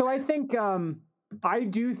 So I think I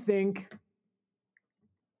do think.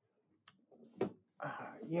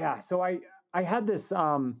 So I had this.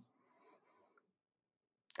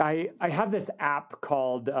 I have this app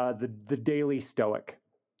called the Daily Stoic,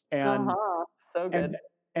 and so good.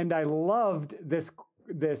 And I loved this.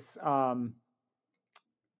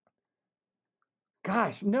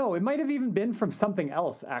 Gosh, no, it might have even been from something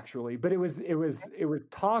else actually, but it was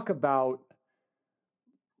talk about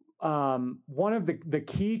one of the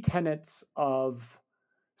key tenets of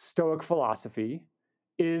Stoic philosophy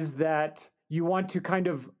is that you want to kind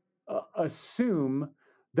of assume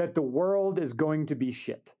that the world is going to be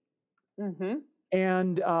shit. Mm-hmm.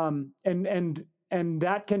 And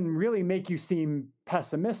that can really make you seem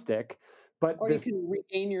pessimistic. Or you can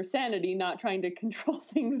regain your sanity, not trying to control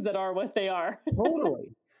things that are what they are.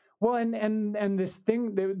 Totally. Well, and this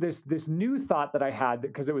thing, this new thought that I had,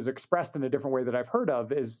 because it was expressed in a different way that I've heard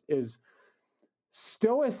of, is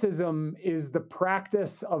Stoicism is the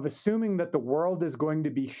practice of assuming that the world is going to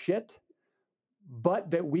be shit, but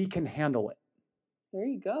that we can handle it. There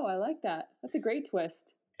you go. I like that. That's a great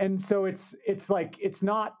twist. And so it's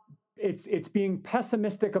being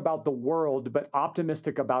pessimistic about the world, but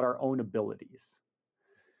optimistic about our own abilities.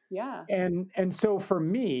 Yeah. And so for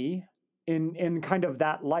me, in kind of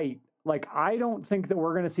that light, like, I don't think that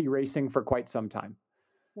we're going to see racing for quite some time.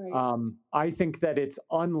 Right. I think that it's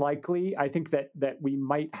unlikely. I think that we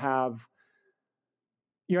might have,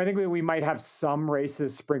 I think we might have some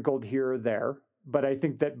races sprinkled here or there, but I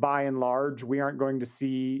think that by and large, we aren't going to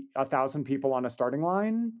see 1,000 people on a starting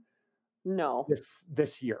line. No.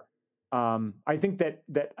 this year. I think that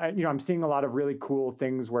I'm seeing a lot of really cool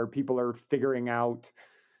things where people are figuring out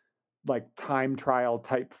like time trial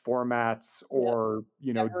type formats, Yep. or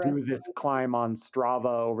Everest. do this climb on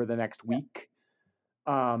Strava over the next Yep. week.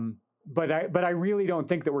 But I really don't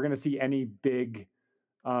think that we're going to see any big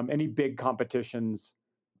competitions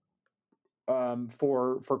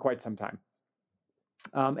for quite some time.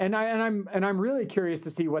 I'm really curious to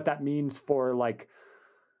see what that means for like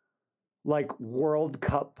World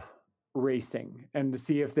Cup racing, and to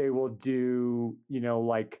see if they will do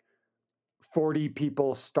like 40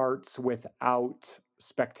 people starts without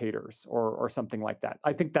spectators, or something like that.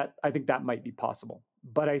 I think that might be possible,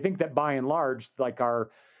 but I think that by and large, like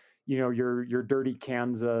our your dirty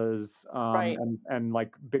Kansas, Right. and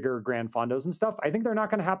like bigger Grand Fondos and stuff, I think they're not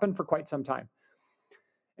going to happen for quite some time.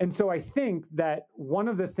 And so I think that one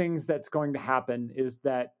of the things that's going to happen is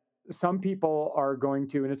that some people are going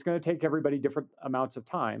to, and it's going to take everybody different amounts of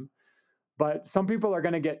time, but some people are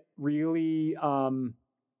going to get really,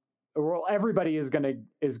 well, everybody is going to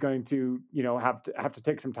have to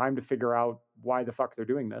take some time to figure out why the fuck they're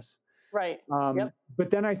doing this. Right. Yep. But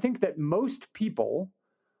then I think that most people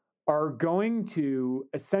are going to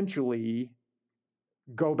essentially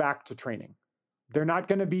go back to training. They're not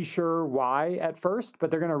going to be sure why at first,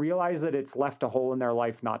 but they're going to realize that it's left a hole in their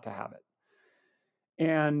life not to have it.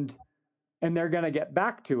 And they're going to get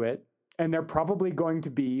back to it, and they're probably going to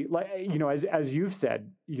be, like, as you've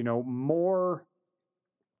said, more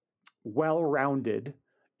well-rounded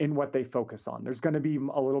in what they focus on. There's going to be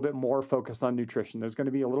a little bit more focus on nutrition. There's going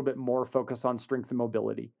to be a little bit more focus on strength and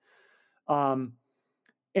mobility.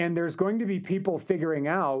 And there's going to be people figuring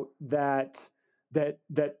out that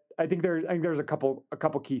I think there's a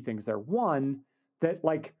couple key things there. One, that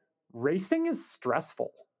like racing is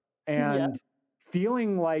stressful, and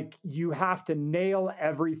feeling like you have to nail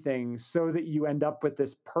everything so that you end up with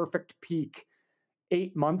this perfect peak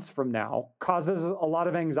 8 months from now causes a lot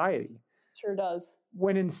of anxiety. Sure does.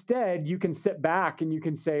 When instead you can sit back and you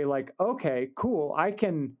can say like, okay, cool, I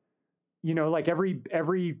can, like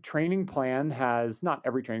every training plan has, not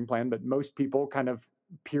every training plan, but most people kind of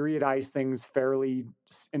periodize things fairly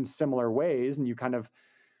in similar ways. And you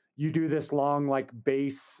do this long like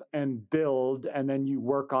base and build, and then you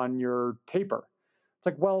work on your taper. It's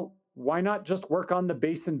like, well, why not just work on the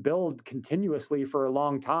base and build continuously for a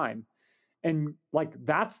long time? And like,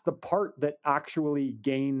 that's the part that actually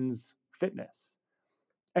gains fitness.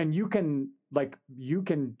 And you can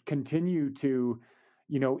continue to,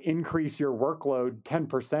 increase your workload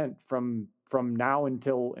 10% from now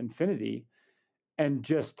until infinity, and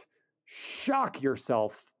just shock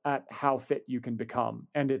yourself at how fit you can become.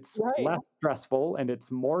 And it's less stressful, and it's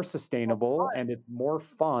more sustainable, and it's more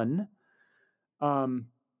fun. And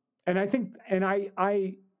I think, and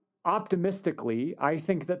I optimistically, I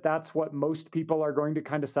think that that's what most people are going to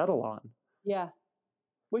kind of settle on. Yeah.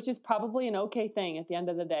 Which is probably an okay thing at the end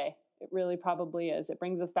of the day. It really probably is. It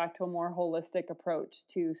brings us back to a more holistic approach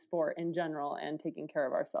to sport in general and taking care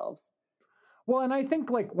of ourselves. Well, and I think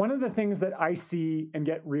like one of the things that I see and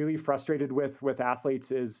get really frustrated with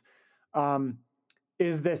athletes is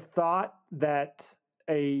this thought that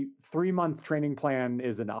a 3-month training plan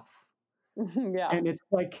is enough. Yeah. And it's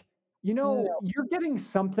like, you're getting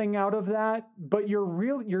something out of that, but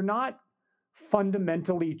you're not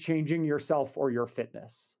fundamentally changing yourself or your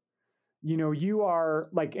fitness. You are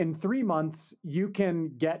like, in 3 months, you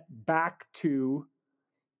can get back to,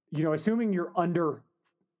 assuming you're under,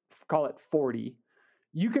 call it 40,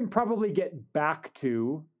 you can probably get back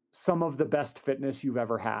to some of the best fitness you've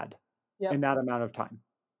ever had in that amount of time.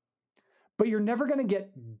 But you're never going to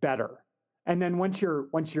get better. And then once you're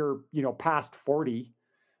past 40,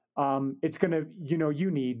 it's going to,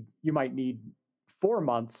 you might need 4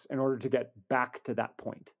 months in order to get back to that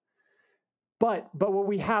point. But what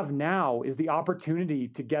we have now is the opportunity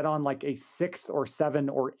to get on like a 6 or 7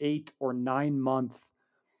 or 8 or 9 month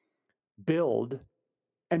build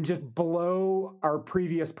and just blow our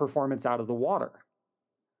previous performance out of the water.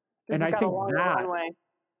 And I think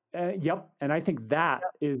that, yep. And I think that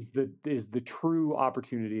is the true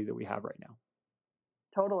opportunity that we have right now.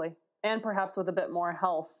 Totally. And perhaps with a bit more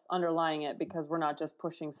health underlying it, because we're not just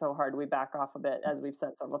pushing so hard, we back off a bit, as we've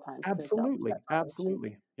said several times. Absolutely.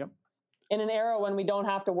 Absolutely. Yep. In an era when we don't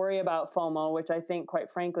have to worry about FOMO, which I think, quite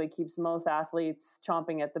frankly, keeps most athletes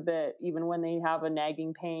chomping at the bit, even when they have a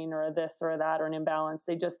nagging pain or a this or a that or an imbalance,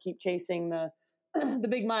 they just keep chasing the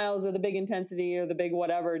big miles or the big intensity or the big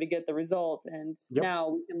whatever to get the result. And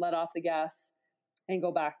now we can let off the gas and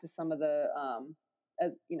go back to some of the,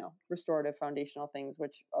 restorative foundational things,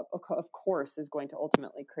 which of course is going to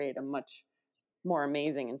ultimately create a much more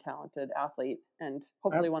amazing and talented athlete, and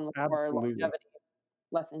hopefully one with more Absolutely. longevity,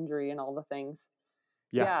 less injury, and all the things.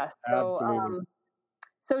 Yeah, Yeah. absolutely.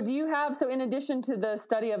 So do you have, so in addition to the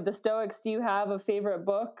study of the Stoics, do you have a favorite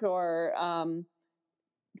book or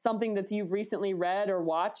something that you've recently read or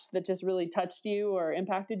watched that just really touched you or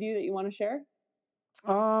impacted you that you want to share?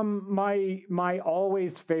 My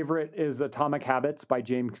always favorite is Atomic Habits by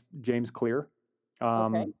James Clear.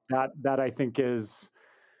 Okay. That I think is,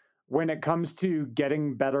 when it comes to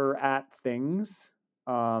getting better at things,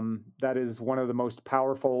 that is one of the most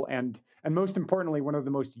powerful and most importantly, one of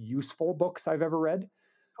the most useful books I've ever read.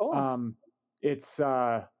 Cool. Um, it's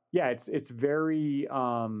yeah, it's very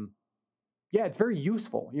yeah, it's very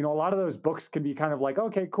useful. You know, a lot of those books can be kind of like,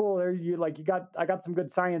 okay, cool, there you like you got I got some good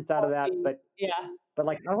science out of that, Yeah. but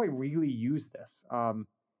like, how do I really use this?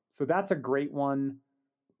 So that's a great one.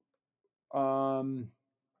 Um,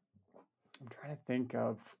 I'm trying to think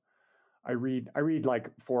of. I read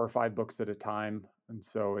like 4 or 5 books at a time, and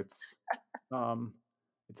so um,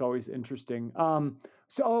 it's always interesting.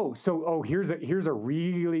 Here's a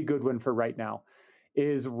really good one for right now.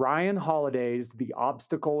 Is Ryan Holiday's "The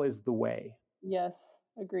Obstacle Is the Way." Yes.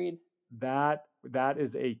 Agreed. That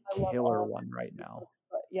is a I love killer all one of right his now. books,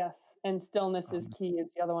 but yes, and Stillness is Um, Key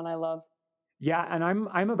is the other one I love. yeah, and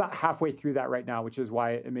I'm about halfway through that right now, which is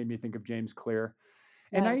why it made me think of James Clear.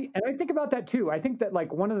 And Nice. I think about that too. I think that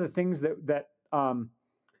like one of the things that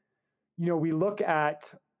we look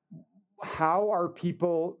at, how are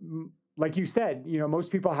people, like you said,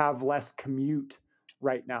 most people have less commute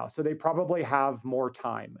right now, so they probably have more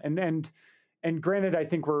time. And granted, I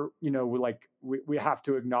think we have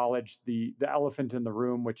to acknowledge the elephant in the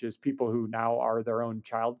room, which is people who now are their own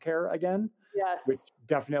childcare again, which Yes.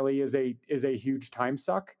 definitely is a huge time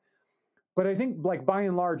suck. But I think, like, by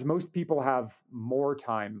and large, most people have more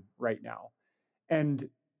time right now, and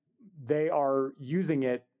they are using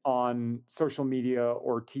it on social media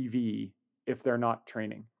or TV if they're not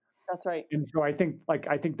training. That's right. And so I think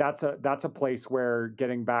that's a place where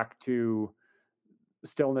getting back to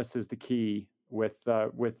stillness is the key with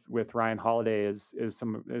Ryan Holiday is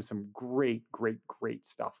some great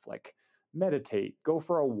stuff, like meditate, go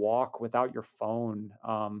for a walk without your phone.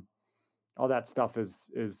 All that stuff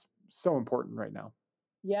is so important right now.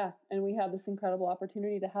 Yeah, and we have this incredible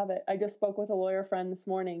opportunity to have it. I just spoke with a lawyer friend this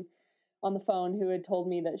morning on the phone who had told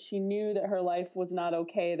me that she knew that her life was not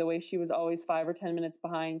okay the way she was always 5 or 10 minutes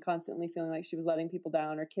behind, constantly feeling like she was letting people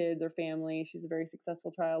down, her kids, her family. She's a very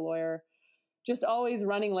successful trial lawyer, just always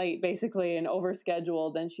running late basically and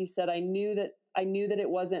overscheduled. And she said, I knew that it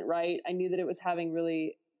wasn't right. I knew that it was having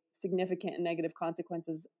really significant and negative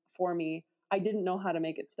consequences for me. I didn't know how to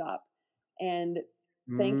make it stop. And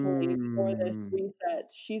thankfully, for this Mm.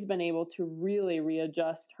 reset, she's been able to really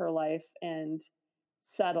readjust her life and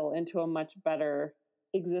settle into a much better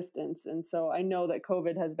existence. And so I know that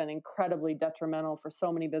COVID has been incredibly detrimental for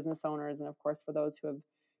so many business owners, and of course for those who have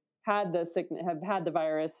had the sickness, have had the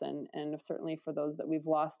virus, and certainly for those that we've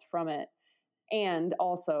lost from it. And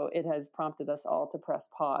also, it has prompted us all to press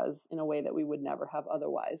pause in a way that we would never have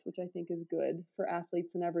otherwise, which I think is good for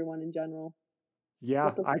athletes and everyone in general. Yeah,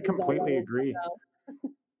 Let the I cortisol completely levels come agree. down.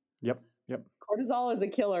 Yep, yep. Cortisol is a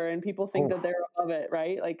killer, and people think Oh, that they're above it,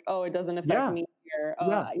 right? Like, oh, it doesn't affect yeah, me here.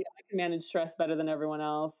 yeah, I can manage stress better than everyone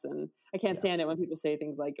else. And I can't yeah, stand it when people say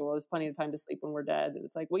things like, well, there's plenty of time to sleep when we're dead. And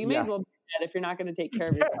it's like, well, you may as yeah. well be dead if you're not going to take care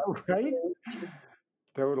of Yeah, yourself. right? Yeah,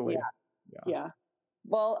 Totally. Yeah. yeah.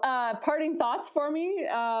 Well, parting thoughts for me.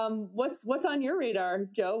 What's on your radar,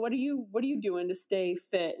 Joe? What are you doing to stay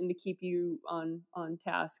fit and to keep you on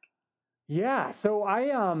task? Yeah, so I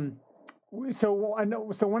know,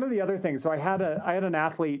 so one of the other things, so I had an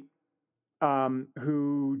athlete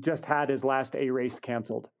who just had his last A race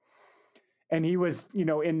canceled. And he was,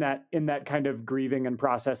 in that kind of grieving and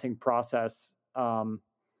processing process,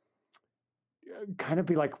 kind of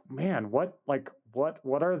be like, man, what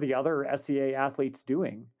are the other SEA athletes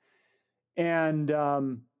doing? And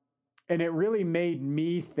and it really made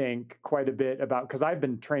me think quite a bit about, because I've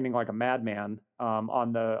been training like a madman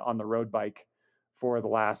on the road bike for the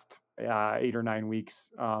last 8 or 9 weeks.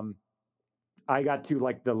 I got to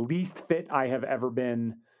like the least fit I have ever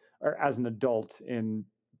been, or as an adult, in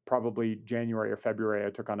probably January or February. I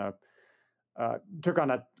took on a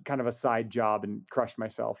kind of a side job and crushed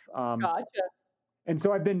myself. Gotcha. And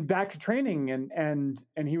so I've been back to training, and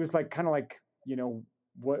he was like, kind of like,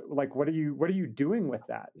 what are you doing with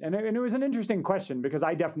that? And it was an interesting question, because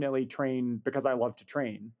I definitely train because I love to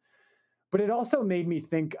train, but it also made me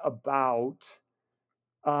think about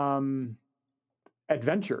um,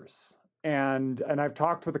 adventures. And I've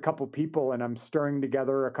talked with a couple people, and I'm stirring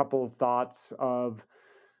together a couple of thoughts of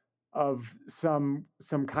some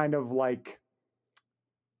kind of like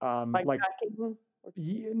Bikepacking?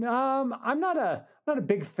 I'm not a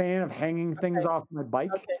big fan of hanging things Okay. off my bike,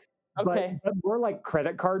 Okay. but Okay. more like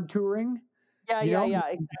credit card touring. Yeah, You yeah, know, yeah,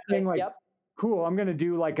 saying exactly. like, Yep. cool, I'm gonna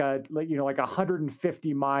do like a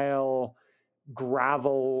 150-mile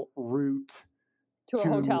gravel route To a to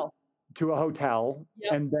hotel. a hotel,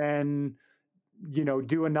 Yep. and then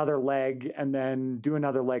do another leg, and then do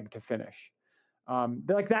another leg to finish.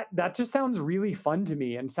 Like that just sounds really fun to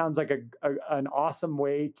me, and sounds like an awesome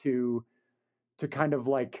way to kind of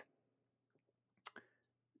like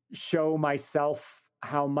show myself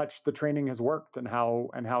how much the training has worked, and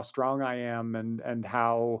how strong I am, and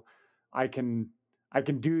how I can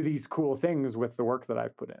do these cool things with the work that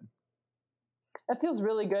I've put in. It feels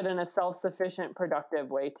really good in a self-sufficient, productive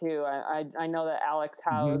way too. I know that Alex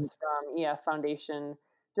Mhm. House from EF Foundation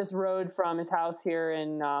just rode from his house here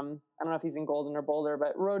in I don't know if he's in Golden or Boulder,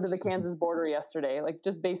 but rode to the Kansas border yesterday. Like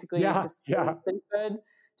just basically Yeah, to yeah, stay good,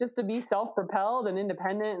 just to be self-propelled and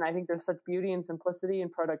independent. And I think there's such beauty and simplicity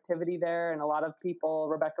and productivity there. And a lot of people,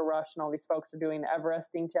 Rebecca Rush and all these folks, are doing the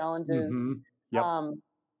Everesting challenges. hmm yep, Um,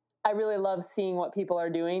 I really love seeing what people are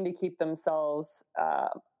doing to keep themselves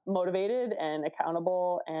motivated and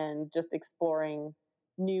accountable, and just exploring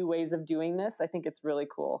new ways of doing this. I think it's really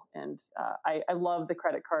cool. And I love the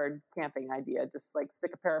credit card camping idea. Just like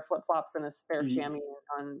stick a pair of flip flops and a spare Y- chamois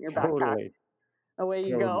on your backpack. totally, Away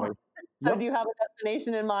you go. totally. So, Yep. do you have a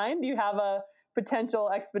destination in mind? Do you have a potential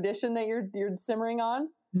expedition that you're simmering on?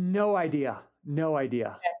 No idea. No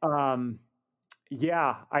idea.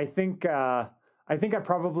 Yeah, I think I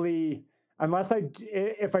probably, unless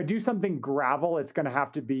if I do something gravel, it's going to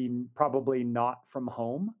have to be probably not from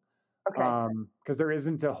home, Okay. because there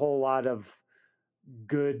isn't a whole lot of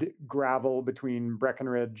good gravel between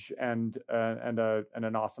Breckenridge and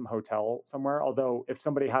an awesome hotel somewhere. Although if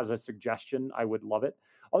somebody has a suggestion, I would love it.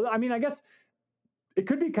 Although I mean, I guess it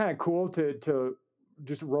could be kind of cool to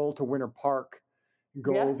just roll to Winter Park,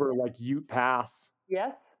 go Yes. over like Ute Pass,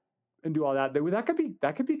 Yes. and do all that.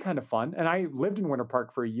 That could be kind of fun. And I lived in Winter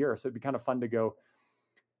Park for a year, so it'd be kind of fun to go,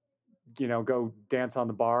 go dance on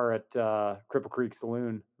the bar at Cripple Creek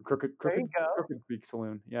Saloon, There you go. Crooked Creek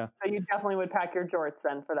Saloon. Yeah. So you definitely would pack your jorts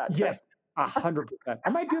then for that trip. Yes, 100%. I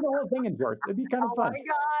might do the whole thing in jorts. It'd be kind of Oh fun. my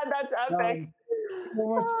God, that's epic.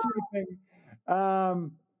 So much tripping.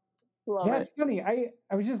 Love Yeah, it. it's funny. I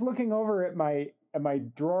was just looking over at my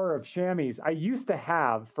drawer of chamois. I used to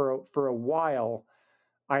have for a while.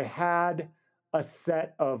 I had a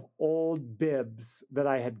set of old bibs that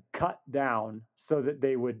I had cut down so that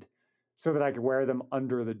I could wear them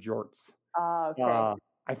under the jorts. Okay.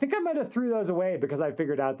 I think I might have threw those away because I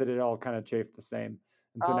figured out that it all kind of chafed the same,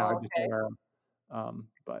 and so now I just don't Okay. wear them.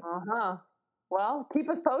 But Uh-huh. Well, keep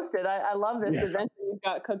us posted. I love this yeah, adventure you've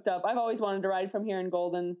got cooked up. I've always wanted to ride from here in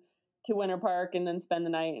Golden to Winter Park and then spend the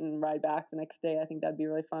night and ride back the next day. I think that'd be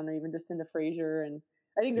really fun, or even just into Fraser. And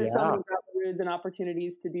I think there's so yeah, many gravel routes and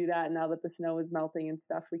opportunities to do that now that the snow is melting and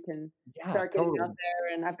stuff. We can yeah, start getting out totally.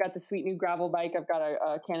 there. And I've got the sweet new gravel bike. I've got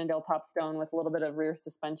a Cannondale Topstone with a little bit of rear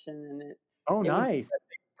suspension, and Oh, it would be nice.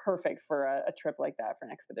 perfect for a trip like that, for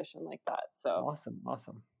an expedition like that. So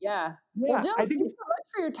Awesome. yeah. Well, Yeah, Joe, I think thanks so much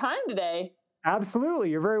for your time today. absolutely.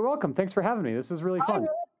 You're very welcome. Thanks for having me. This is really All fun. right.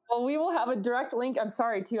 Well, we will have a direct link. I'm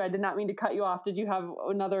sorry too. I did not mean to cut you off. Did you have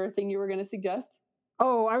another thing you were going to suggest?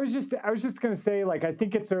 Oh, I was just going to say, like, I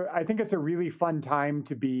think it's a really fun time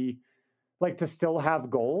to be like, to still have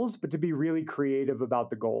goals, but to be really creative about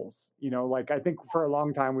the goals. Like, I think for a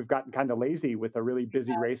long time we've gotten kind of lazy with a really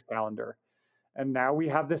busy race calendar. And now we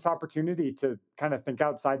have this opportunity to kind of think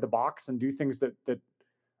outside the box and do things that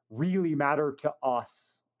really matter to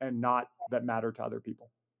us and not that matter to other people.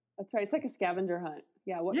 That's right. It's like a scavenger hunt.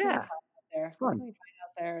 Yeah. What can we Yeah, find out there? it's What fun. can we find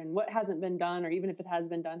out there? And what hasn't been done, or even if it has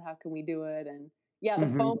been done, how can we do it? And yeah,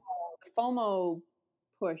 Hmm the FOMO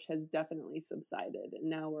push has definitely subsided, and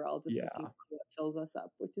now we're all just Yeah, looking for what fills us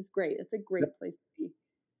up, which is great. It's a yep, great place to be.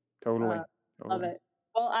 totally, Uh, Love totally. it.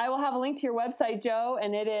 Well, I will have a link to your website, Joe,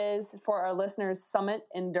 and it is for our listeners,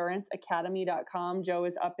 summitenduranceacademy.com. Joe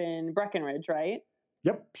is up in Breckenridge, right?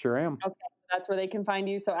 Yep, sure am. Okay, that's where they can find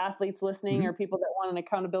you. So athletes listening, Mhm. or people that want an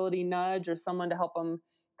accountability nudge, or someone to help them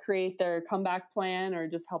create their comeback plan, or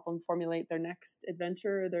just help them formulate their next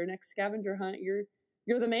adventure or their next scavenger hunt, you're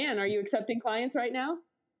the man. Are you accepting clients right now?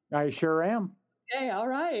 I sure am. Okay, all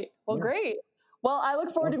right. Well, Yeah, great. Well, I look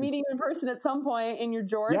forward to awesome. meeting you in person at some point in your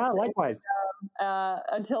jorts. Yeah, And likewise.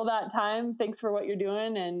 until that time, thanks for what you're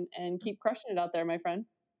doing, and keep crushing it out there, my friend.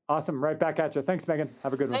 Awesome. Right back at you. Thanks, Megan.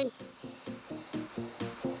 Have a good one. Thanks.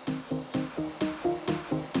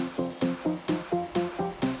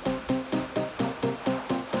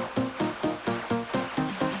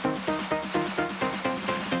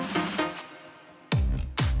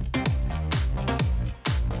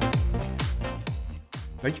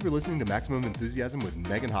 Thank you for listening to Maximum Enthusiasm with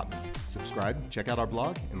Megan Hotman. Subscribe, check out our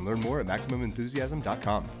blog, and learn more at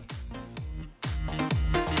MaximumEnthusiasm.com.